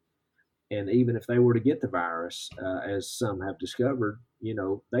great, and even if they were to get the virus, as some have discovered,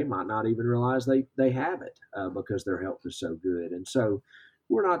 they might not even realize they have it because their health is so good. And so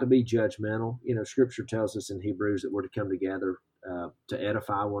we're not to be judgmental. Scripture tells us in Hebrews that we're to come together to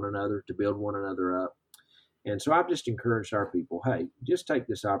edify one another, to build one another up. And so I've just encouraged our people, hey, just take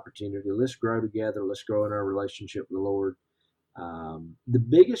this opportunity. Let's grow together. Let's grow in our relationship with the Lord. The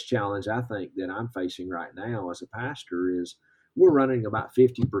biggest challenge I think that I'm facing right now as a pastor is we're running about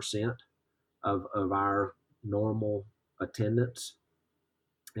 50% of our normal attendance,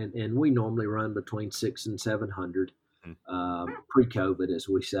 and we normally run between 600 and 700 pre-COVID, as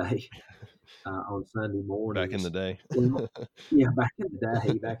we say, on Sunday Back in the mornings. day. Well, yeah, back in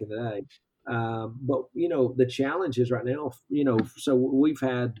the day. But the challenge is right now. So we've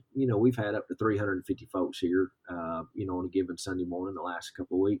had up to 350 folks here. On a given Sunday morning the last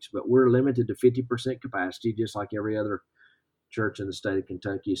couple of weeks, but we're limited to 50% capacity, just like every other church in the state of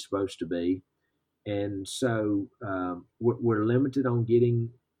Kentucky is supposed to be. And so we're limited on getting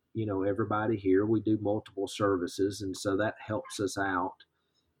everybody here. We do multiple services, and so that helps us out.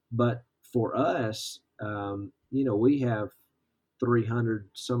 But for us, we have 300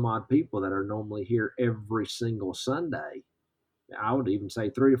 some odd people that are normally here every single Sunday. I would even say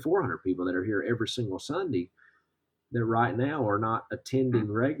 300 to 400 people that are here every single Sunday that right now are not attending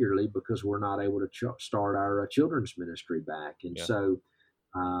regularly because we're not able to start our children's ministry back. And Yeah. so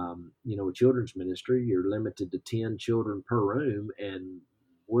a children's ministry, you're limited to 10 children per room, and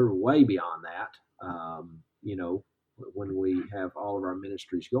we're way beyond that, when we have all of our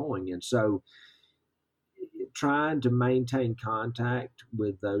ministries going. And so trying to maintain contact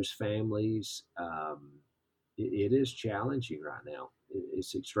with those families, it is challenging right now.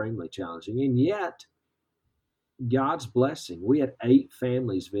 It's extremely challenging. And yet, God's blessing. We had 8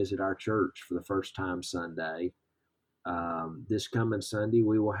 families visit our church for the first time Sunday. This coming Sunday,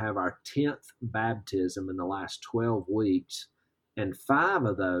 we will have our 10th baptism in the last 12 weeks, and 5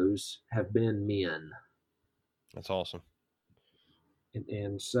 of those have been men. That's awesome.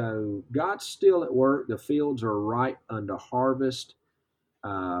 And so God's still at work. The fields are ripe unto harvest.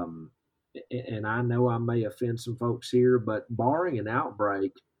 um, and I know I may offend some folks here, but barring an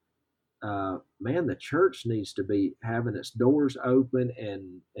outbreak, man, the church needs to be having its doors open,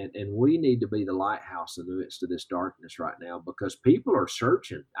 and we need to be the lighthouse in the midst of this darkness right now, because people are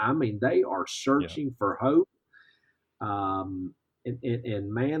searching. I mean, they are Yeah. searching for hope. Um,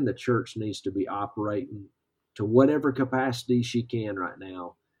 and man, the church needs to be operating to whatever capacity she can right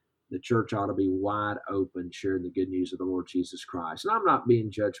now. The church ought to be wide open, sharing the good news of the Lord Jesus Christ. And I'm not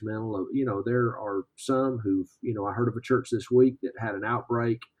being judgmental of, there are some who've, I heard of a church this week that had an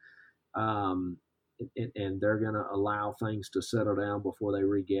outbreak, um, and they're going to allow things to settle down before they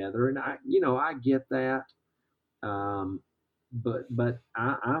regather. And I get that. Um, but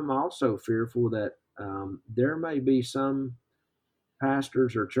I'm also fearful that there may be some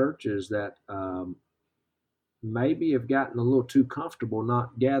pastors or churches that maybe have gotten a little too comfortable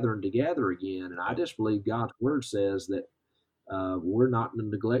not gathering together again. And I Yeah. just believe God's word says that we're not to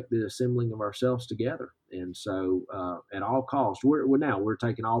neglect the assembling of ourselves together. And so, at all costs, we're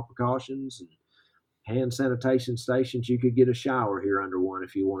taking all precautions and hand sanitation stations. You could get a shower here under one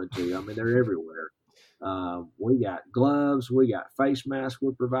if you wanted to. I mean, they're everywhere. We got gloves, we got face masks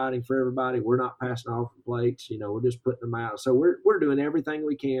we're providing for everybody. We're not passing off plates, we're just putting them out. So we're doing everything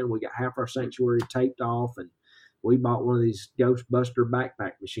we can. We got half our sanctuary taped off, and we bought one of these Ghostbuster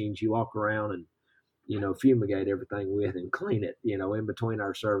backpack machines. You walk around and fumigate everything with and clean it, in between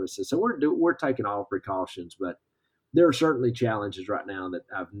our services. So we're taking all precautions, but there are certainly challenges right now that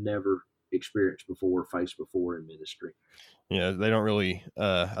I've never experienced before, faced before in ministry. Yeah, they don't really,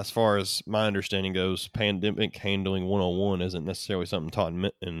 as far as my understanding goes, pandemic handling 101 isn't necessarily something taught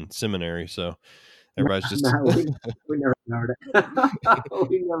in seminary. So everybody's just, No, we never covered it.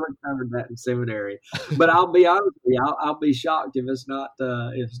 We never covered that in seminary. But I'll be honest with you, I'll be shocked if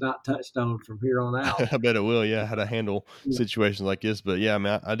it's not touched on from here on out. I bet it will. Yeah, how to handle Yeah. situations like this. But yeah, I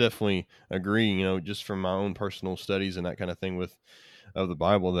mean, I definitely agree. Just from my own personal studies and that kind of thing of the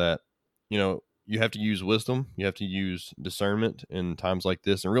Bible, that you have to use wisdom, you have to use discernment in times like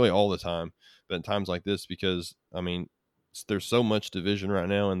this, and really all the time, but in times like this, because I mean, there's so much division right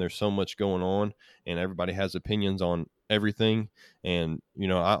now, and there's so much going on, and everybody has opinions on everything. And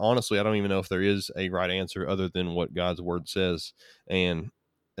I don't even know if there is a right answer other than what God's word says. And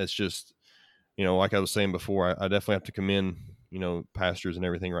it's just, like I was saying before, I definitely have to commend, pastors and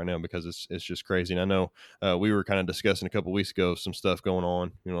everything right now, because it's just crazy. And I know we were kind of discussing a couple weeks ago some stuff going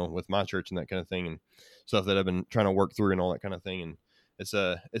on, with my church and that kind of thing, and stuff that I've been trying to work through and all that kind of thing. And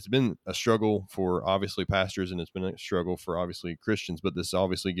it's been a struggle for obviously pastors, and it's been a struggle for obviously Christians, but this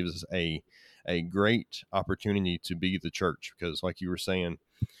obviously gives us a great opportunity to be the church, because like you were saying,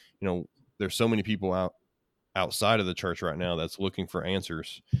 there's so many people outside of the church right now that's looking for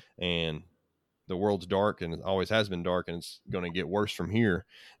answers, and the world's dark, and it always has been dark, and it's going to get worse from here.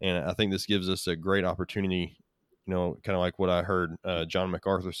 And I think this gives us a great opportunity, kind of like what I heard John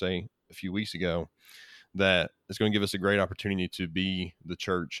MacArthur say a few weeks ago, that it's going to give us a great opportunity to be the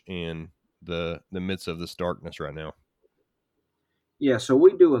church in the midst of this darkness right now. Yeah, so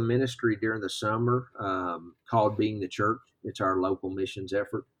we do a ministry during the summer called Being the Church. It's our local missions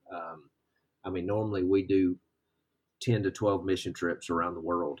effort. I mean, normally we do 10 to 12 mission trips around the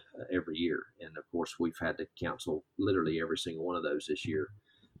world every year. And of course, we've had to cancel literally every single one of those this year.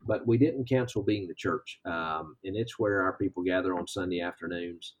 But we didn't cancel Being the Church. And it's where our people gather on Sunday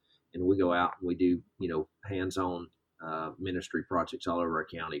afternoons, and we go out and we do, hands on ministry projects all over our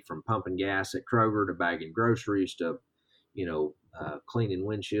county, from pumping gas at Kroger to bagging groceries to, cleaning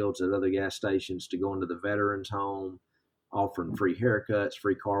windshields at other gas stations, to going to the veterans home, offering free haircuts,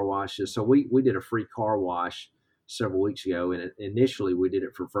 free car washes. So we did a free car wash several weeks ago, and initially we did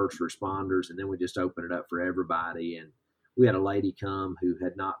it for first responders, and then we just opened it up for everybody. And we had a lady come who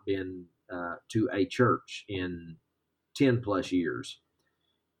had not been to a church in 10 plus years,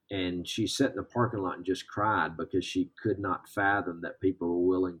 and she sat in the parking lot and just cried because she could not fathom that people were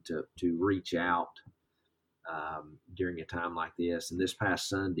willing to reach out during a time like this. And this past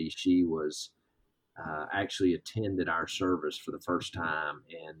Sunday, she was actually attended our service for the first time,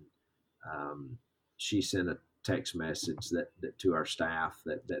 and she sent a text message that to our staff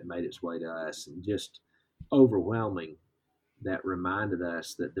that made its way to us, and just overwhelming, that reminded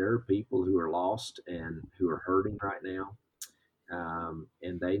us that there are people who are lost and who are hurting right now,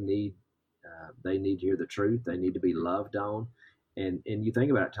 and they need to hear the truth. They need to be loved on. And you think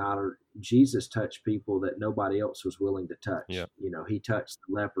about it, Tyler, Jesus touched people that nobody else was willing to Yeah. touch. He touched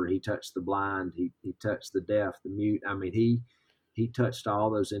the leper, he touched the blind, he touched the deaf, the mute. I mean, he touched all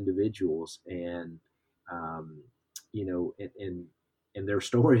those individuals, and um, and their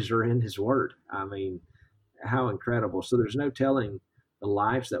stories are in his word. I mean, how incredible. So there's no telling the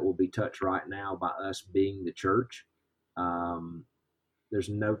lives that will be touched right now by us being the church. Um, there's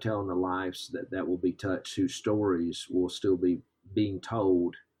no telling the lives that will be touched whose stories will still be being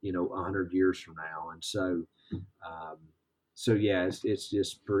told, 100 years from now. And um, yeah, it's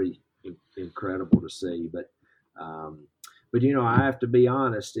just pretty incredible to see. But I have to be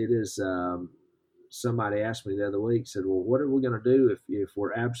honest. It is. Somebody asked me the other week, said, "Well, what are we going to do if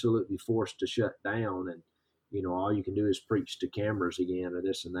we're absolutely forced to shut down and all you can do is preach to cameras again or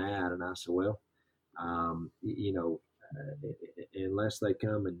this and that?" And I said, "Well, um, you know, unless they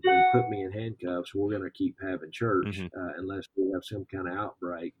come and put me in handcuffs, we're going to keep having church unless we have some kind of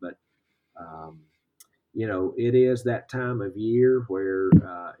outbreak." But um, it is that time of year where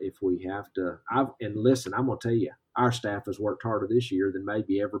if we have to, and listen, I'm going to tell you, our staff has worked harder this year than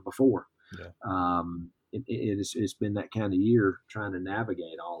maybe ever before. Yeah. It's been that kind of year trying to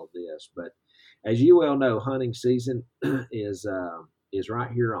navigate all of this. But as you well know, hunting season is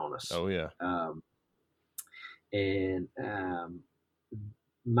right here on us. Oh yeah. And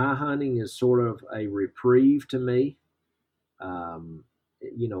my hunting is sort of a reprieve to me. I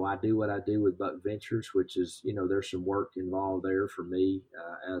do what I do with Buck Ventures, which is, there's some work involved there for me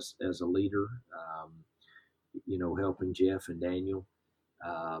as a leader, helping Jeff and Daniel.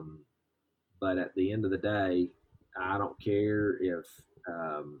 But at the end of the day, I don't care if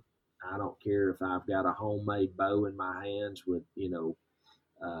I've got a homemade bow in my hands with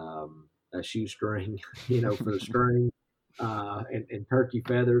a shoestring, for the string, and turkey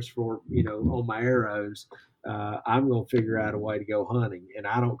feathers for on my arrows. I'm going to figure out a way to go hunting, and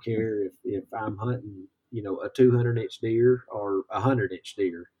I don't care if I'm hunting a 200-inch deer or a 100-inch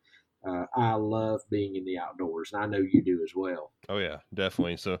deer. I love being in the outdoors, and I know you do as well. Oh yeah,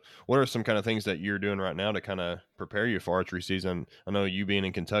 definitely. So what are some kind of things that you're doing right now to kind of prepare you for archery season? I know you being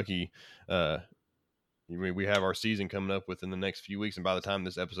in Kentucky, we have our season coming up within the next few weeks, and by the time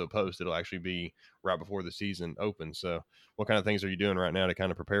this episode posts, it'll actually be right before the season opens. So what kind of things are you doing right now to kind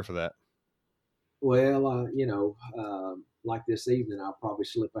of prepare for that? Well, like this evening, I'll probably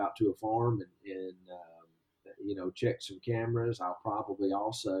slip out to a farm and check some cameras. I'll probably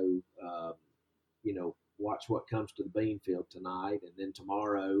also, watch what comes to the bean field tonight. And then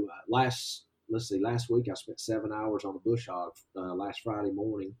tomorrow, last week I spent 7 hours on a bush hog last Friday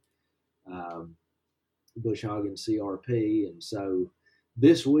morning, bush hogging CRP. And so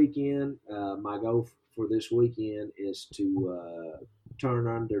this weekend, my goal for this weekend is to turn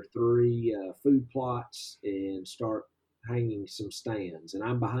under 3 food plots and start hanging some stands. And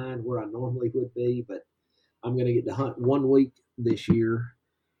I'm behind where I normally would be, but I'm going to get to hunt 1 week this year.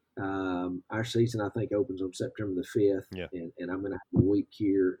 Our season, I think, opens on September the 5th, yeah. and I'm going to have a week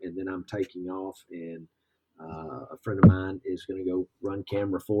here, and then I'm taking off, and a friend of mine is going to go run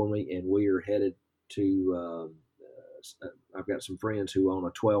camera for me, and we are headed to I've got some friends who own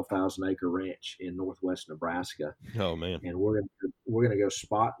a 12,000-acre ranch in northwest Nebraska. Oh, man. And we're going to go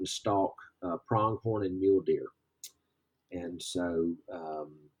spot and stalk pronghorn and mule deer. And so,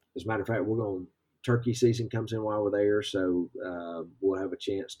 as a matter of fact, turkey season comes in while we're there, so we'll have a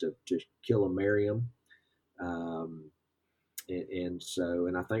chance to kill and marry them. And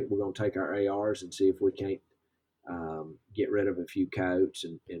I think we're going to take our ARs and see if we can't get rid of a few coyotes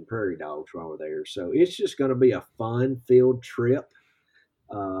and prairie dogs while we're there. So it's just going to be a fun field trip.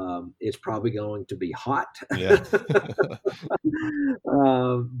 It's probably going to be hot. Yeah.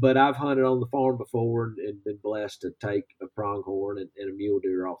 But I've hunted on the farm before and been blessed to take a pronghorn and a mule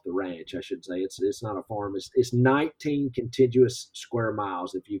deer off the ranch. I should say it's not a farm. It's 19 contiguous square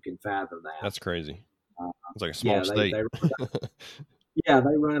miles, if you can fathom that. That's crazy. It's like a small state. They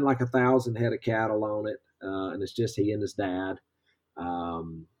run like 1,000 head of cattle on it, and it's just he and his dad.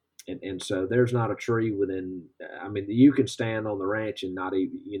 And so there's not a tree within. I mean, you can stand on the ranch and not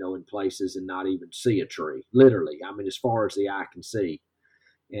even, in places and not even see a tree. Literally, I mean, as far as the eye can see.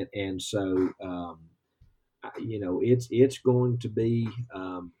 And so, it's going to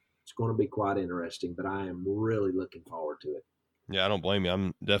be quite interesting. But I am really looking forward to it. Yeah, I don't blame you.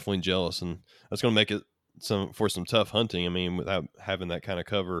 I'm definitely jealous, and that's going to make it some tough hunting. I mean, without having that kind of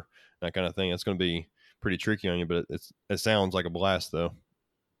cover, that kind of thing, it's going to be pretty tricky on you. But it sounds like a blast, though.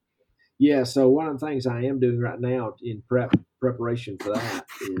 Yeah, so one of the things I am doing right now in preparation for that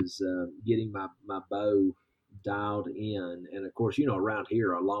is getting my bow dialed in. And, of course, around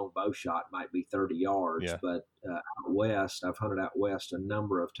here, a long bow shot might be 30 yards. Yeah. But out west, I've hunted out west a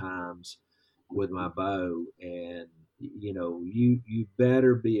number of times with my bow. And, you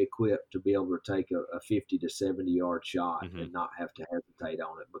better be equipped to be able to take a 50 to 70-yard shot and not have to hesitate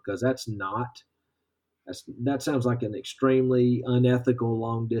on it, because that's not that sounds like an extremely unethical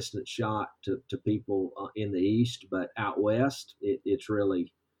long distance shot to people in the East, but out West, it's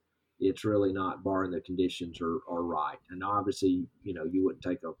really not, barring the conditions are right. And obviously, you wouldn't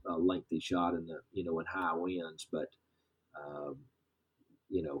take a lengthy shot in in high winds, but um,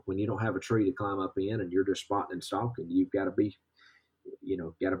 when you don't have a tree to climb up in and you're just spotting and stalking, you've got to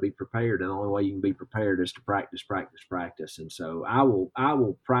be prepared. And the only way you can be prepared is to practice, practice, practice. And so I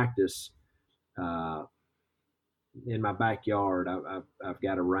will practice uh, in my backyard. I've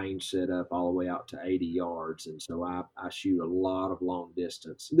got a range set up all the way out to 80 yards, and so I shoot a lot of long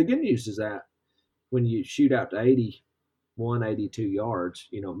distance. The good news is that when you shoot out to 81, 82 yards,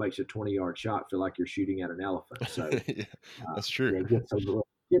 it makes a 20-yard shot feel like you're shooting at an elephant. So Yeah, that's true. yeah, it gets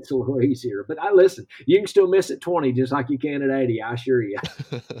a little easier. But I listen, you can still miss at 20 just like you can at 80. I assure you.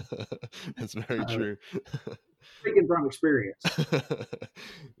 That's very Uh, true. Speaking from experience.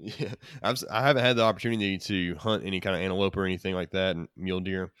 Yeah, I haven't had the opportunity to hunt any kind of antelope or anything like that, and mule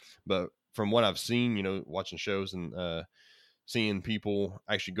deer. But from what I've seen, watching shows and seeing people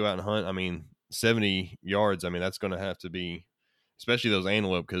actually go out and hunt, I mean, 70 yards. I mean, that's going to have to be, especially those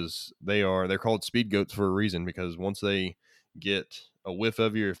antelope, because they're called speed goats for a reason. Because once they get a whiff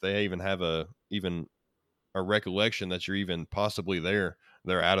of you, if they even have even a recollection that you're even possibly there,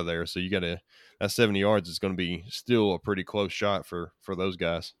 they're out of there. So you got to, that 70 yards is going to be still a pretty close shot for those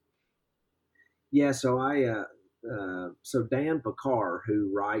guys. Yeah, so Dan Bakar,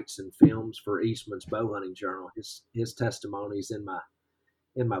 who writes and films for Eastman's Bow Hunting Journal, his testimonies in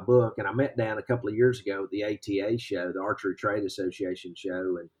my book. And I met Dan a couple of years ago at the ATA show, the Archery Trade Association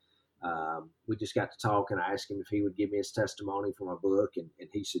show, and we just got to talk. And I asked him if he would give me his testimony for my book, and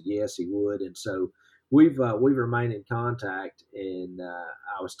he said yes, he would. And so we've remained in contact. And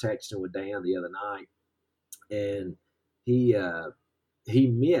I was texting with Dan the other night, and he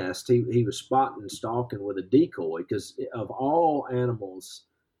missed. He was spotting and stalking with a decoy, because of all animals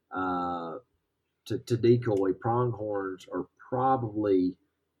to decoy, pronghorns are probably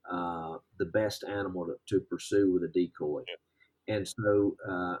the best animal to pursue with a decoy. And so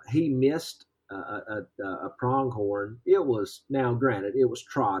he missed a pronghorn. It was, now granted, it was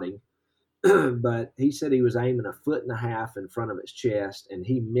trotting, but he said he was aiming a foot and a half in front of its chest, and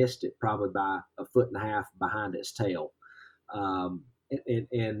he missed it probably by a foot and a half behind its tail. Um,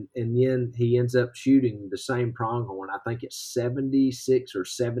 and then he ends up shooting the same pronghorn. I think it's 76 or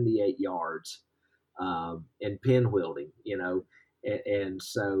 78 yards, and pinwheeling, and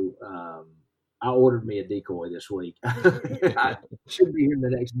so I ordered me a decoy this week. I should be here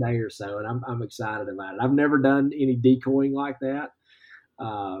the next day or so, and I'm excited about it. I've never done any decoying like that.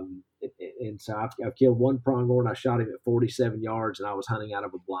 And so I've killed one pronghorn. I shot him at 47 yards, and I was hunting out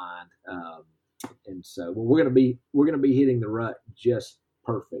of a blind. And so, well, we're gonna be hitting the rut just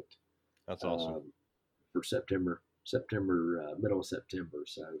perfect That's awesome. For middle of September.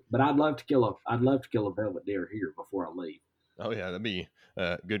 So, but I'd love to kill a velvet deer here before I leave. Oh yeah, that'd be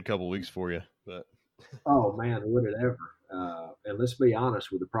a good couple weeks for you. But Oh man, would it ever? And let's be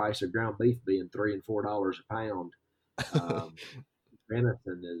honest, with the price of ground beef being $3 and $4 a pound, um,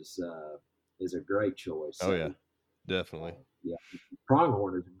 venison is a great choice. oh So, yeah, definitely. yeah,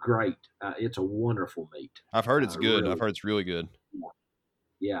 pronghorn is great. It's a wonderful meat. I've heard it's good. I've Really, heard it's really good.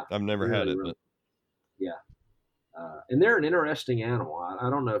 yeah, I've never had really, it, really, but yeah. And they're an interesting animal. I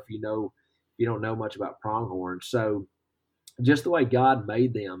don't know if you don't know much about pronghorns. So just the way God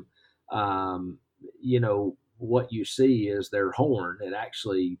made them, um, what you see is their horn. It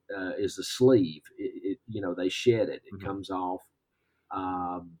actually is the sleeve. They shed it. It mhm. comes off.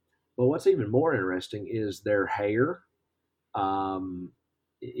 Um, but what's even more interesting is their hair. Um,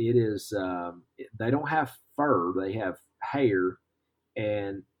 it is they don't have fur; they have hair,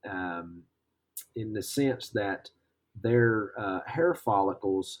 and in the sense that their hair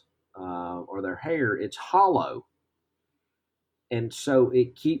follicles or their hair, it's hollow, and so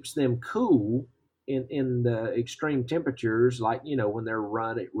it keeps them cool in the extreme temperatures, like when they're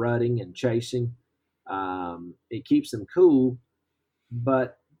rutting and chasing. It keeps them cool,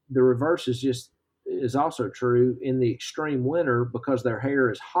 but the reverse is also true in the extreme winter, because their hair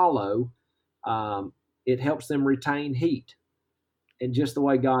is hollow. It helps them retain heat, and just the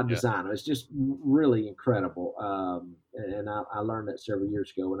way God Yeah, designed it, it's just really incredible. And I learned that several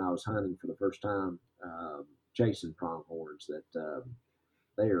years ago when I was hunting for the first time, chasing pronghorns, that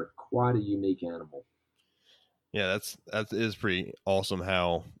they are quite a unique animal. yeah, that is pretty awesome.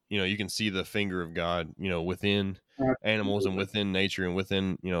 How you can see the finger of God, within animals and Absolutely. within nature and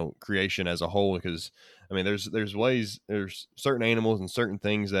within creation as a whole. Because I mean, there's certain animals and certain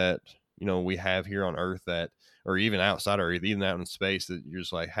things that we have here on Earth, that, or even outside of Earth, even out in space, that you're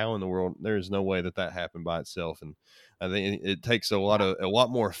just like, how in the world? There's no way that happened by itself. And I think it takes a lot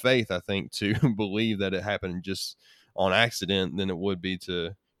more faith, I think, to believe that it happened just on accident than it would be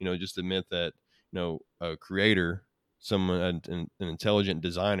to, just admit that, a creator, someone, an intelligent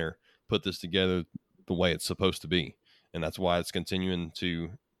designer put this together the way it's supposed to be. And that's why it's continuing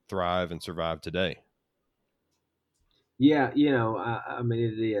to thrive and survive today. Yeah, I mean,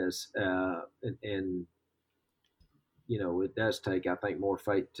 it is, and it does take, I think, more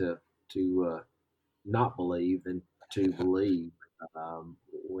faith to not believe than to believe.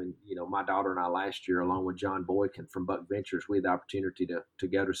 When my daughter and I last year, along with John Boykin from Buck Ventures, we had the opportunity to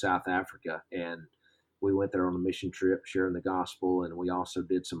go to South Africa, and we went there on a mission trip, sharing the gospel, and we also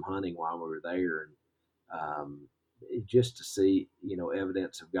did some hunting while we were there, and just to see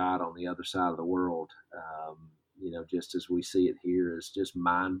evidence of God on the other side of the world, just as we see it here, is just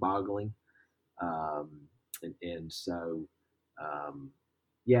mind-boggling. And so,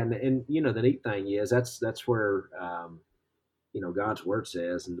 yeah, and the neat thing is that's where God's word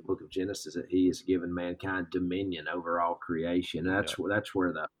says in the book of Genesis that He has given mankind dominion over all creation. And that's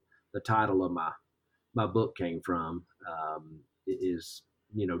where the title of my book came from. Is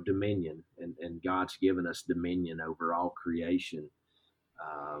dominion, and God's given us dominion over all creation.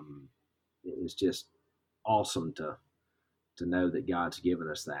 It's just awesome to know that God's given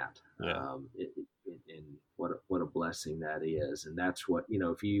us that. Yeah. And what a blessing that is. And that's what,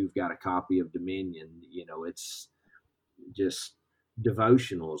 if you've got a copy of Dominion, it's just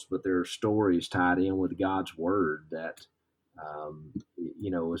devotionals, but there are stories tied in with God's word that,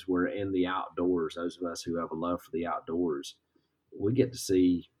 as we're in the outdoors, those of us who have a love for the outdoors, we get to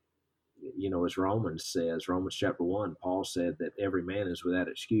see, as Romans chapter 1, Paul said that every man is without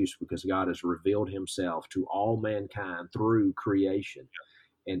excuse because God has revealed Himself to all mankind through creation.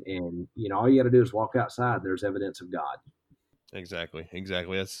 And all you got to do is walk outside, and there's evidence of God. Exactly.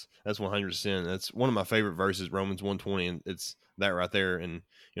 That's 100%. That's one of my favorite verses, Romans 1:20, and it's that right there. And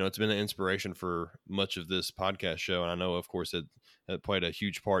it's been an inspiration for much of this podcast show, and I know, of course, it played a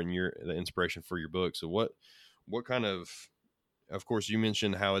huge part in the inspiration for your book. So what kind of course, you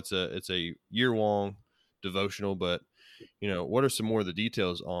mentioned how it's a year-long devotional, but what are some more of the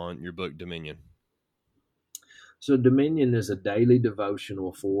details on your book, Dominion? So Dominion is a daily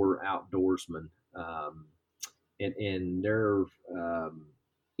devotional for outdoorsmen. And there,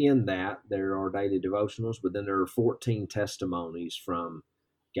 in that, there are daily devotionals, but then there are 14 testimonies from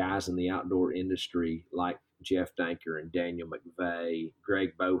guys in the outdoor industry like Jeff Danker and Daniel McVeigh,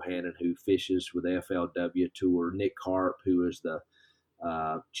 Greg Bohannon, who fishes with FLW Tour, Nick Harp, who is the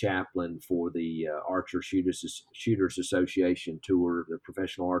chaplain for the Shooters Association Tour, the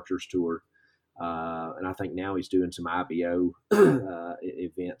Professional Archers Tour. And I think now he's doing some IBO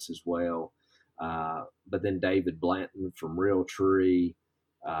events as well. But then David Blanton from Realtree.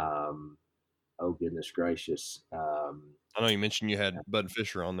 Oh, goodness gracious. I know you mentioned you had Bud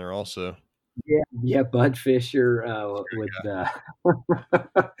Fisher on there also. Yeah, Bud Fisher with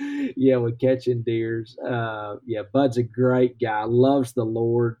with catching deers. Yeah, Bud's a great guy, loves the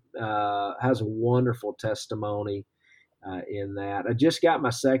Lord, has a wonderful testimony in that. I just got my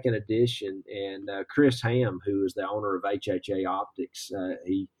second edition, and Chris Ham, who is the owner of HHA Optics,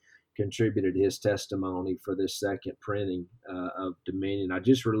 he contributed his testimony for this second printing of Dominion. I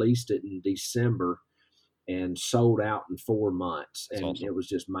just released it in December and sold out in 4 months. That's And awesome. it was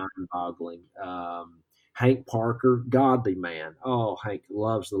just mind boggling. Hank Parker, godly man. Oh, Hank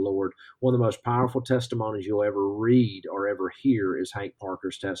loves the Lord. One of the most powerful testimonies you'll ever read or ever hear is Hank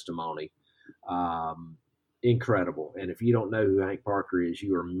Parker's testimony. Incredible. And if you don't know who Hank Parker is,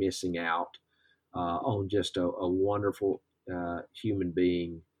 you are missing out on just a wonderful human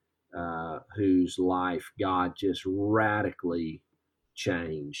being whose life God just radically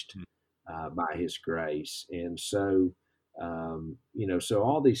changed by His grace. And so, so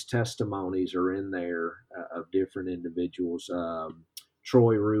all these testimonies are in there of different individuals.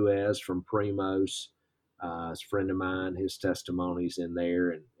 Troy Ruiz from Primos, is a friend of mine. His testimony's in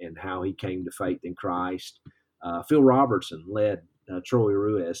there, and how he came to faith in Christ. Phil Robertson led Troy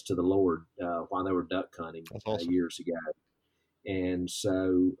Ruiz to the Lord while they were duck hunting Awesome. years ago. And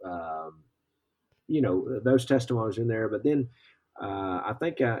so, those testimonies in there. But then I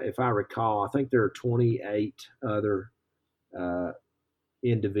think, if I recall, I think there are 28 other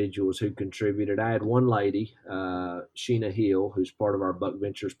individuals who contributed. I had one lady, Sheena Hill, who's part of our Buck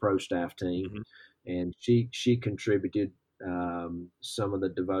Ventures Pro staff team, and she contributed some of the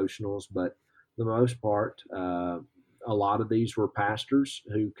devotionals. But for the most part, a lot of these were pastors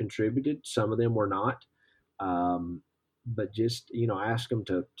who contributed. Some of them were not. but just, ask them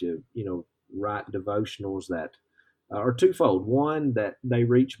to write devotionals that are twofold. One, that they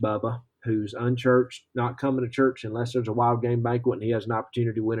reach Bubba, who's unchurched, not coming to church unless there's a wild game banquet and he has an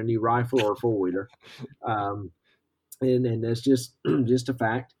opportunity to win a new rifle or a four wheeler. Um, and that's just just a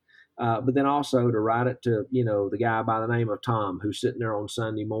fact. But then also to write it to the guy by the name of Tom, who's sitting there on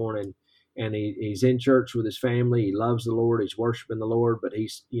Sunday morning, and he's in church with his family. He loves the Lord. He's worshiping the Lord, but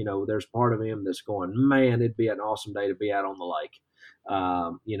he's there's part of him that's going, man, it'd be an awesome day to be out on the lake,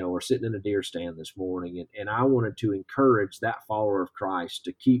 or sitting in a deer stand this morning. And I wanted to encourage that follower of Christ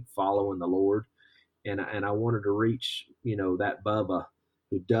to keep following the Lord, and I wanted to reach that Bubba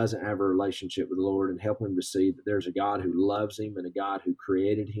who doesn't have a relationship with the Lord, and help him to see that there's a God who loves him, and a God who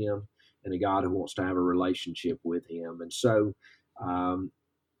created him, and a God who wants to have a relationship with him. And so,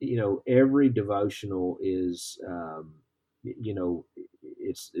 every devotional is,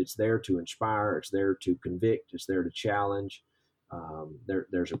 it's there to inspire, it's there to convict, it's there to challenge.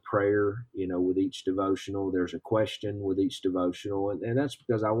 There's a prayer, with each devotional. There's a question with each devotional, and that's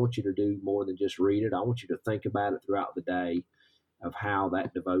because I want you to do more than just read it. I want you to think about it throughout the day, of how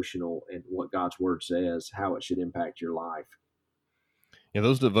that devotional and what God's word says, how it should impact your life. Yeah,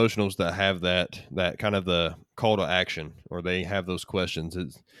 those devotionals that have that kind of the call to action, or they have those questions,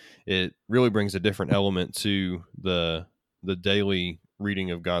 it really brings a different element to the daily reading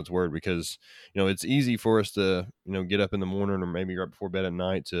of God's word, because it's easy for us to get up in the morning or maybe right before bed at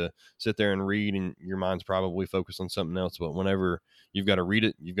night to sit there and read, and your mind's probably focused on something else. But whenever you've got to read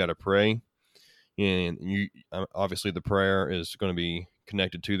it, you've got to pray, and you obviously the prayer is going to be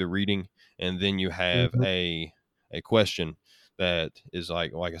connected to the reading, and then you have Mm-hmm. a question that is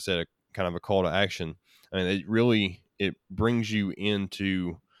like I said, a kind of a call to action. I mean, it brings you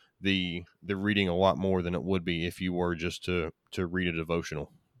into the reading a lot more than it would be if you were just to read a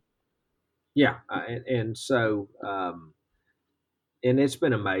devotional. Yeah, and so and it's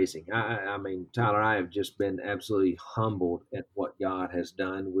been amazing. I mean, Tyler, I have just been absolutely humbled at what God has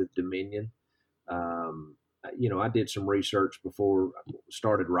done with Dominion. Um, I did some research before I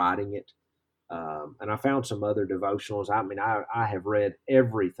started writing it. And I found some other devotionals. I mean, I have read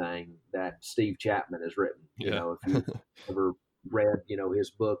everything that Steve Chapman has written. Yeah. If you've ever read,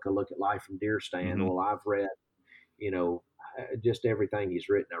 his book, A Look at Life from Deer Stand, Hmm. well, I've read, you know, just everything he's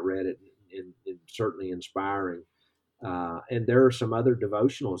written. I read it, and certainly inspiring. And there are some other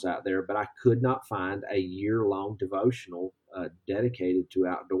devotionals out there, but I could not find a year-long devotional dedicated to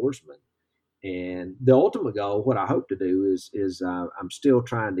outdoorsmen. And the ultimate goal, what I hope to do is I'm still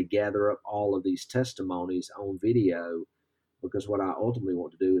trying to gather up all of these testimonies on video, because what I ultimately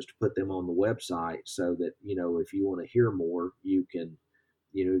want to do is to put them on the website, so that if you want to hear more, you can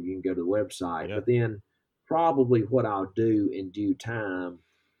go to the website. Yeah. But then probably what I'll do in due time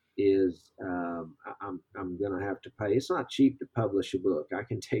is, I'm going to have to pay. It's not cheap to publish a book. I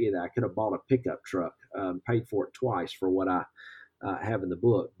can tell you that. I could have bought a pickup truck, paid for it twice for what I have in the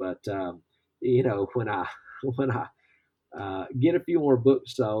book. But when I when I get a few more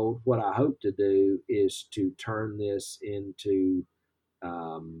books sold, what I hope to do is to turn this into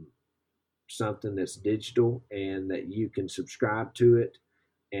um, something that's digital, and that you can subscribe to it,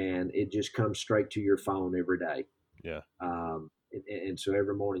 and it just comes straight to your phone every day. Yeah. And so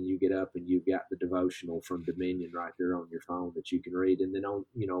every morning you get up and you've got the devotional from Dominion right there on your phone that you can read. And then on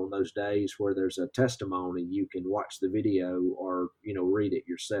those days where there's a testimony, you can watch the video, or read it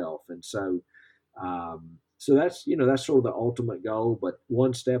yourself. And so that's sort of the ultimate goal, but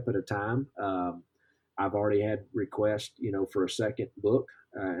one step at a time. I've already had requests, for a second book,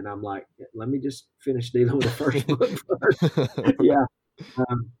 and I'm like, let me just finish dealing with the first book first. Yeah.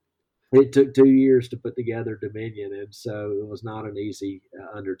 Um, it took 2 years to put together Dominion, and so it was not an easy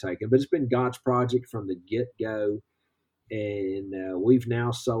undertaking. But it's been God's project from the get go, and we've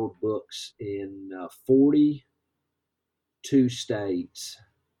now sold books in 42 states,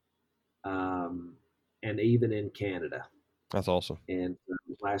 um, and even in Canada. That's awesome. And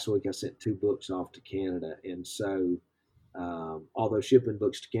last week I sent 2 books off to Canada, and so although shipping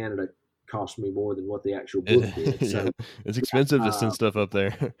books to Canada cost me more than what the actual book did, Yeah, so it's expensive to uh, send stuff up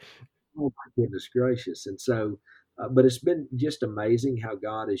there. oh my goodness gracious! And so, but it's been just amazing how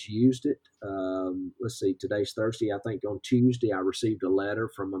God has used it. Let's see, today's Thursday. I think on Tuesday I received a letter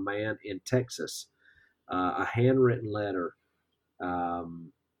from a man in Texas, a handwritten letter.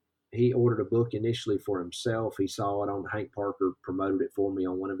 Um, he ordered a book initially for himself. He saw it on Hank Parker promoted it for me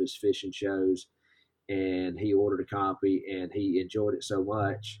on one of his fishing shows, and he ordered a copy, and he enjoyed it so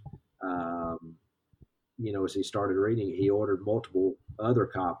much. Um, as he started reading, he ordered multiple other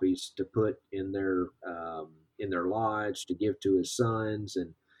copies to put in their lodge to give to his sons,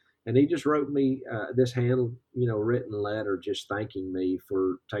 And he just wrote me this written letter just thanking me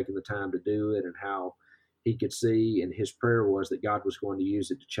for taking the time to do it, and how he could see, and his prayer was that God was going to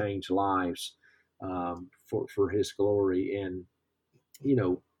use it to change lives for his glory. And, you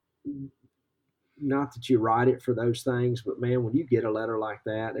know, not that you write it for those things, but man, when you get a letter like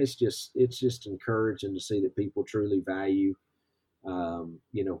that, it's just encouraging to see that people truly value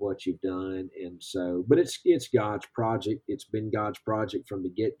what you've done. And so, but it's God's project. It's been God's project from the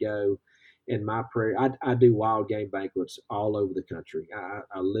get go. And my prayer, I do wild game banquets all over the country.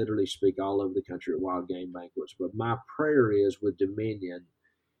 I literally speak all over the country at wild game banquets. But my prayer is with Dominion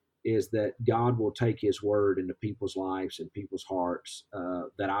is that God will take His word into people's lives and people's hearts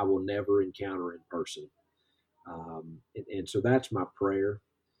that I will never encounter in person. And so that's my prayer,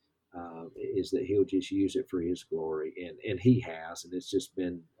 is that He'll just use it for His glory, and He has, and it's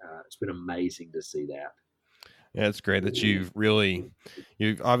been amazing to see that. Yeah, it's great that you've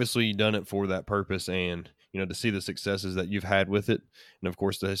obviously done it for that purpose, and to see the successes that you've had with it, and of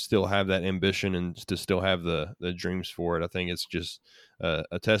course to still have that ambition and to still have the dreams for it. I think it's just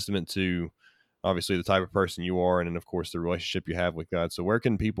a testament to obviously the type of person you are, and then of course the relationship you have with God. So where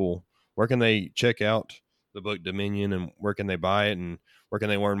can they check out the book Dominion, and where can they buy it, and where can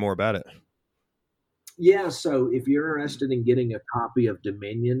they learn more about it? Yeah, so if you're interested in getting a copy of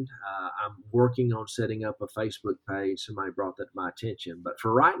Dominion, I'm working on setting up a Facebook page. Somebody brought that to my attention. But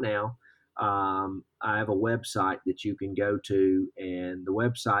for right now, I have a website that you can go to, and the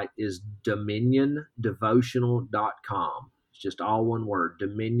website is dominiondevotional.com. It's just all one word,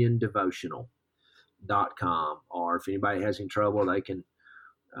 dominiondevotional.com. Or if anybody has any trouble, they can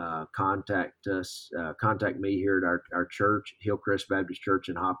contact me here at our church, Hillcrest Baptist Church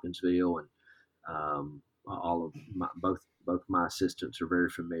in Hopkinsville, and all of both my assistants are very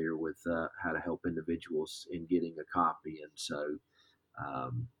familiar with how to help individuals in getting a copy. And so,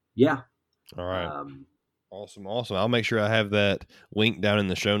 yeah. All right. Awesome. I'll make sure I have that link down in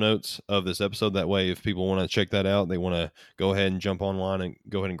the show notes of this episode. That way, if people want to check that out, they want to go ahead and jump online and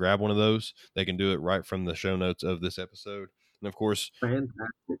go ahead and grab one of those, they can do it right from the show notes of this episode. And of course,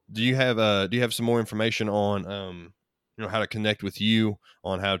 fantastic. Do you have some more information on how to connect with you,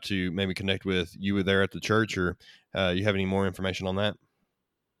 on how to maybe connect with you there at the church, or you have any more information on that?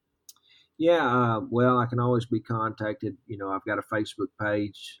 Yeah, well, I can always be contacted. I've got a Facebook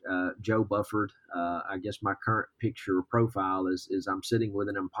page, Joe Bufford. I guess my current picture or profile is I'm sitting with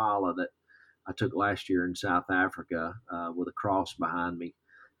an Impala that I took last year in South Africa with a cross behind me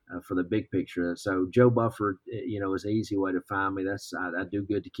for the big picture. So Joe Bufford, is an easy way to find me. I do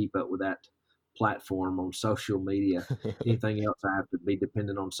good to keep up with that platform on social media. Anything else, I have to be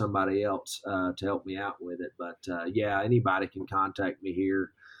dependent on somebody else to help me out with it. But yeah, anybody can contact me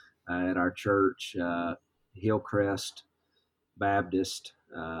here at our church, Hillcrest Baptist,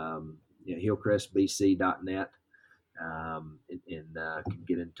 hillcrestbc.net, and can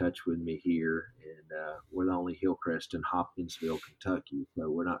get in touch with me here. And we're the only Hillcrest in Hopkinsville, Kentucky, so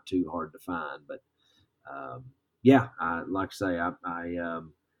we're not too hard to find. But yeah, like I say,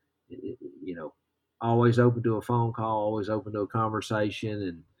 always open to a phone call, always open to a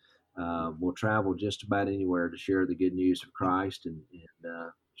conversation, and we'll travel just about anywhere to share the good news of Christ and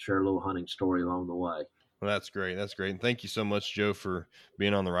share a little hunting story along the way. Well, that's great. That's great. And thank you so much, Joe, for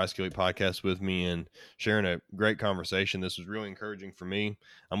being on the Rice Kelly podcast with me and sharing a great conversation. This was really encouraging for me.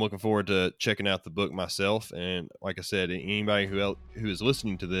 I'm looking forward to checking out the book myself. And like I said, anybody who is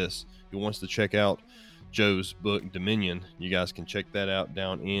listening to this who wants to check out Joe's book, Dominion, you guys can check that out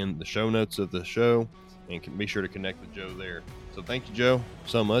down in the show notes of the show, and can be sure to connect with Joe there. So thank you, Joe,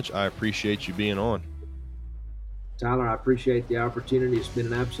 so much. I appreciate you being on. Tyler, I appreciate the opportunity. It's been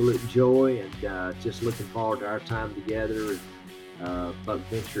an absolute joy, and just looking forward to our time together and Buck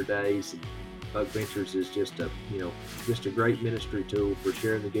Venture Days. And Buck Ventures is just a great ministry tool for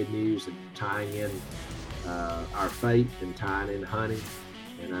sharing the good news and tying in our faith and tying in hunting.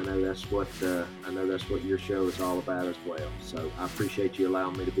 And I know that's what your show is all about as well. So I appreciate you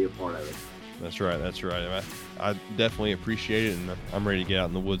allowing me to be a part of it. That's right. I definitely appreciate it, and I'm ready to get out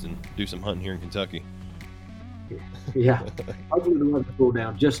in the woods and do some hunting here in Kentucky. Yeah. Hopefully the weather will cool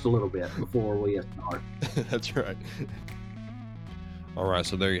down just a little bit before we start. That's right. All right,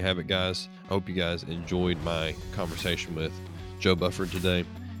 so there you have it, guys. I hope you guys enjoyed my conversation with Joe Bufford today.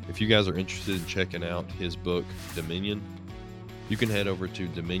 If you guys are interested in checking out his book, Dominion, you can head over to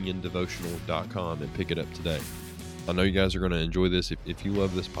dominiondevotional.com and pick it up today. I know you guys are going to enjoy this. If you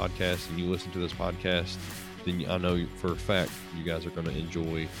love this podcast and you listen to this podcast, then I know for a fact you guys are going to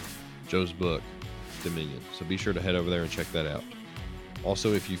enjoy Joe's book, Dominion. So be sure to head over there and check that out.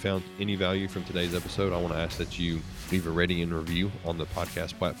 Also, if you found any value from today's episode, I want to ask that you leave a rating and review on the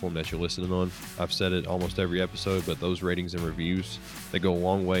podcast platform that you're listening on. I've said it almost every episode, but those ratings and reviews, they go a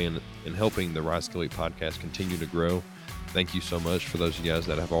long way in helping the Rise to Elite podcast continue to grow. Thank you so much for those of you guys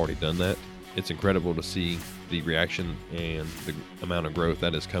that have already done that. It's incredible to see the reaction and the amount of growth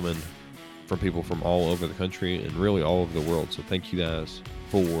that is coming from people from all over the country and really all over the world. So thank you guys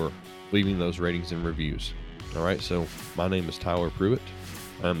for leaving those ratings and reviews. All right, so my name is Tyler Pruitt.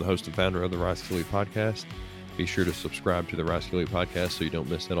 I'm the host and founder of the Rise to Elite podcast. Be sure to subscribe to the Rise to Elite podcast so you don't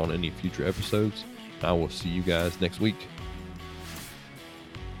miss out on any future episodes. I will see you guys next week.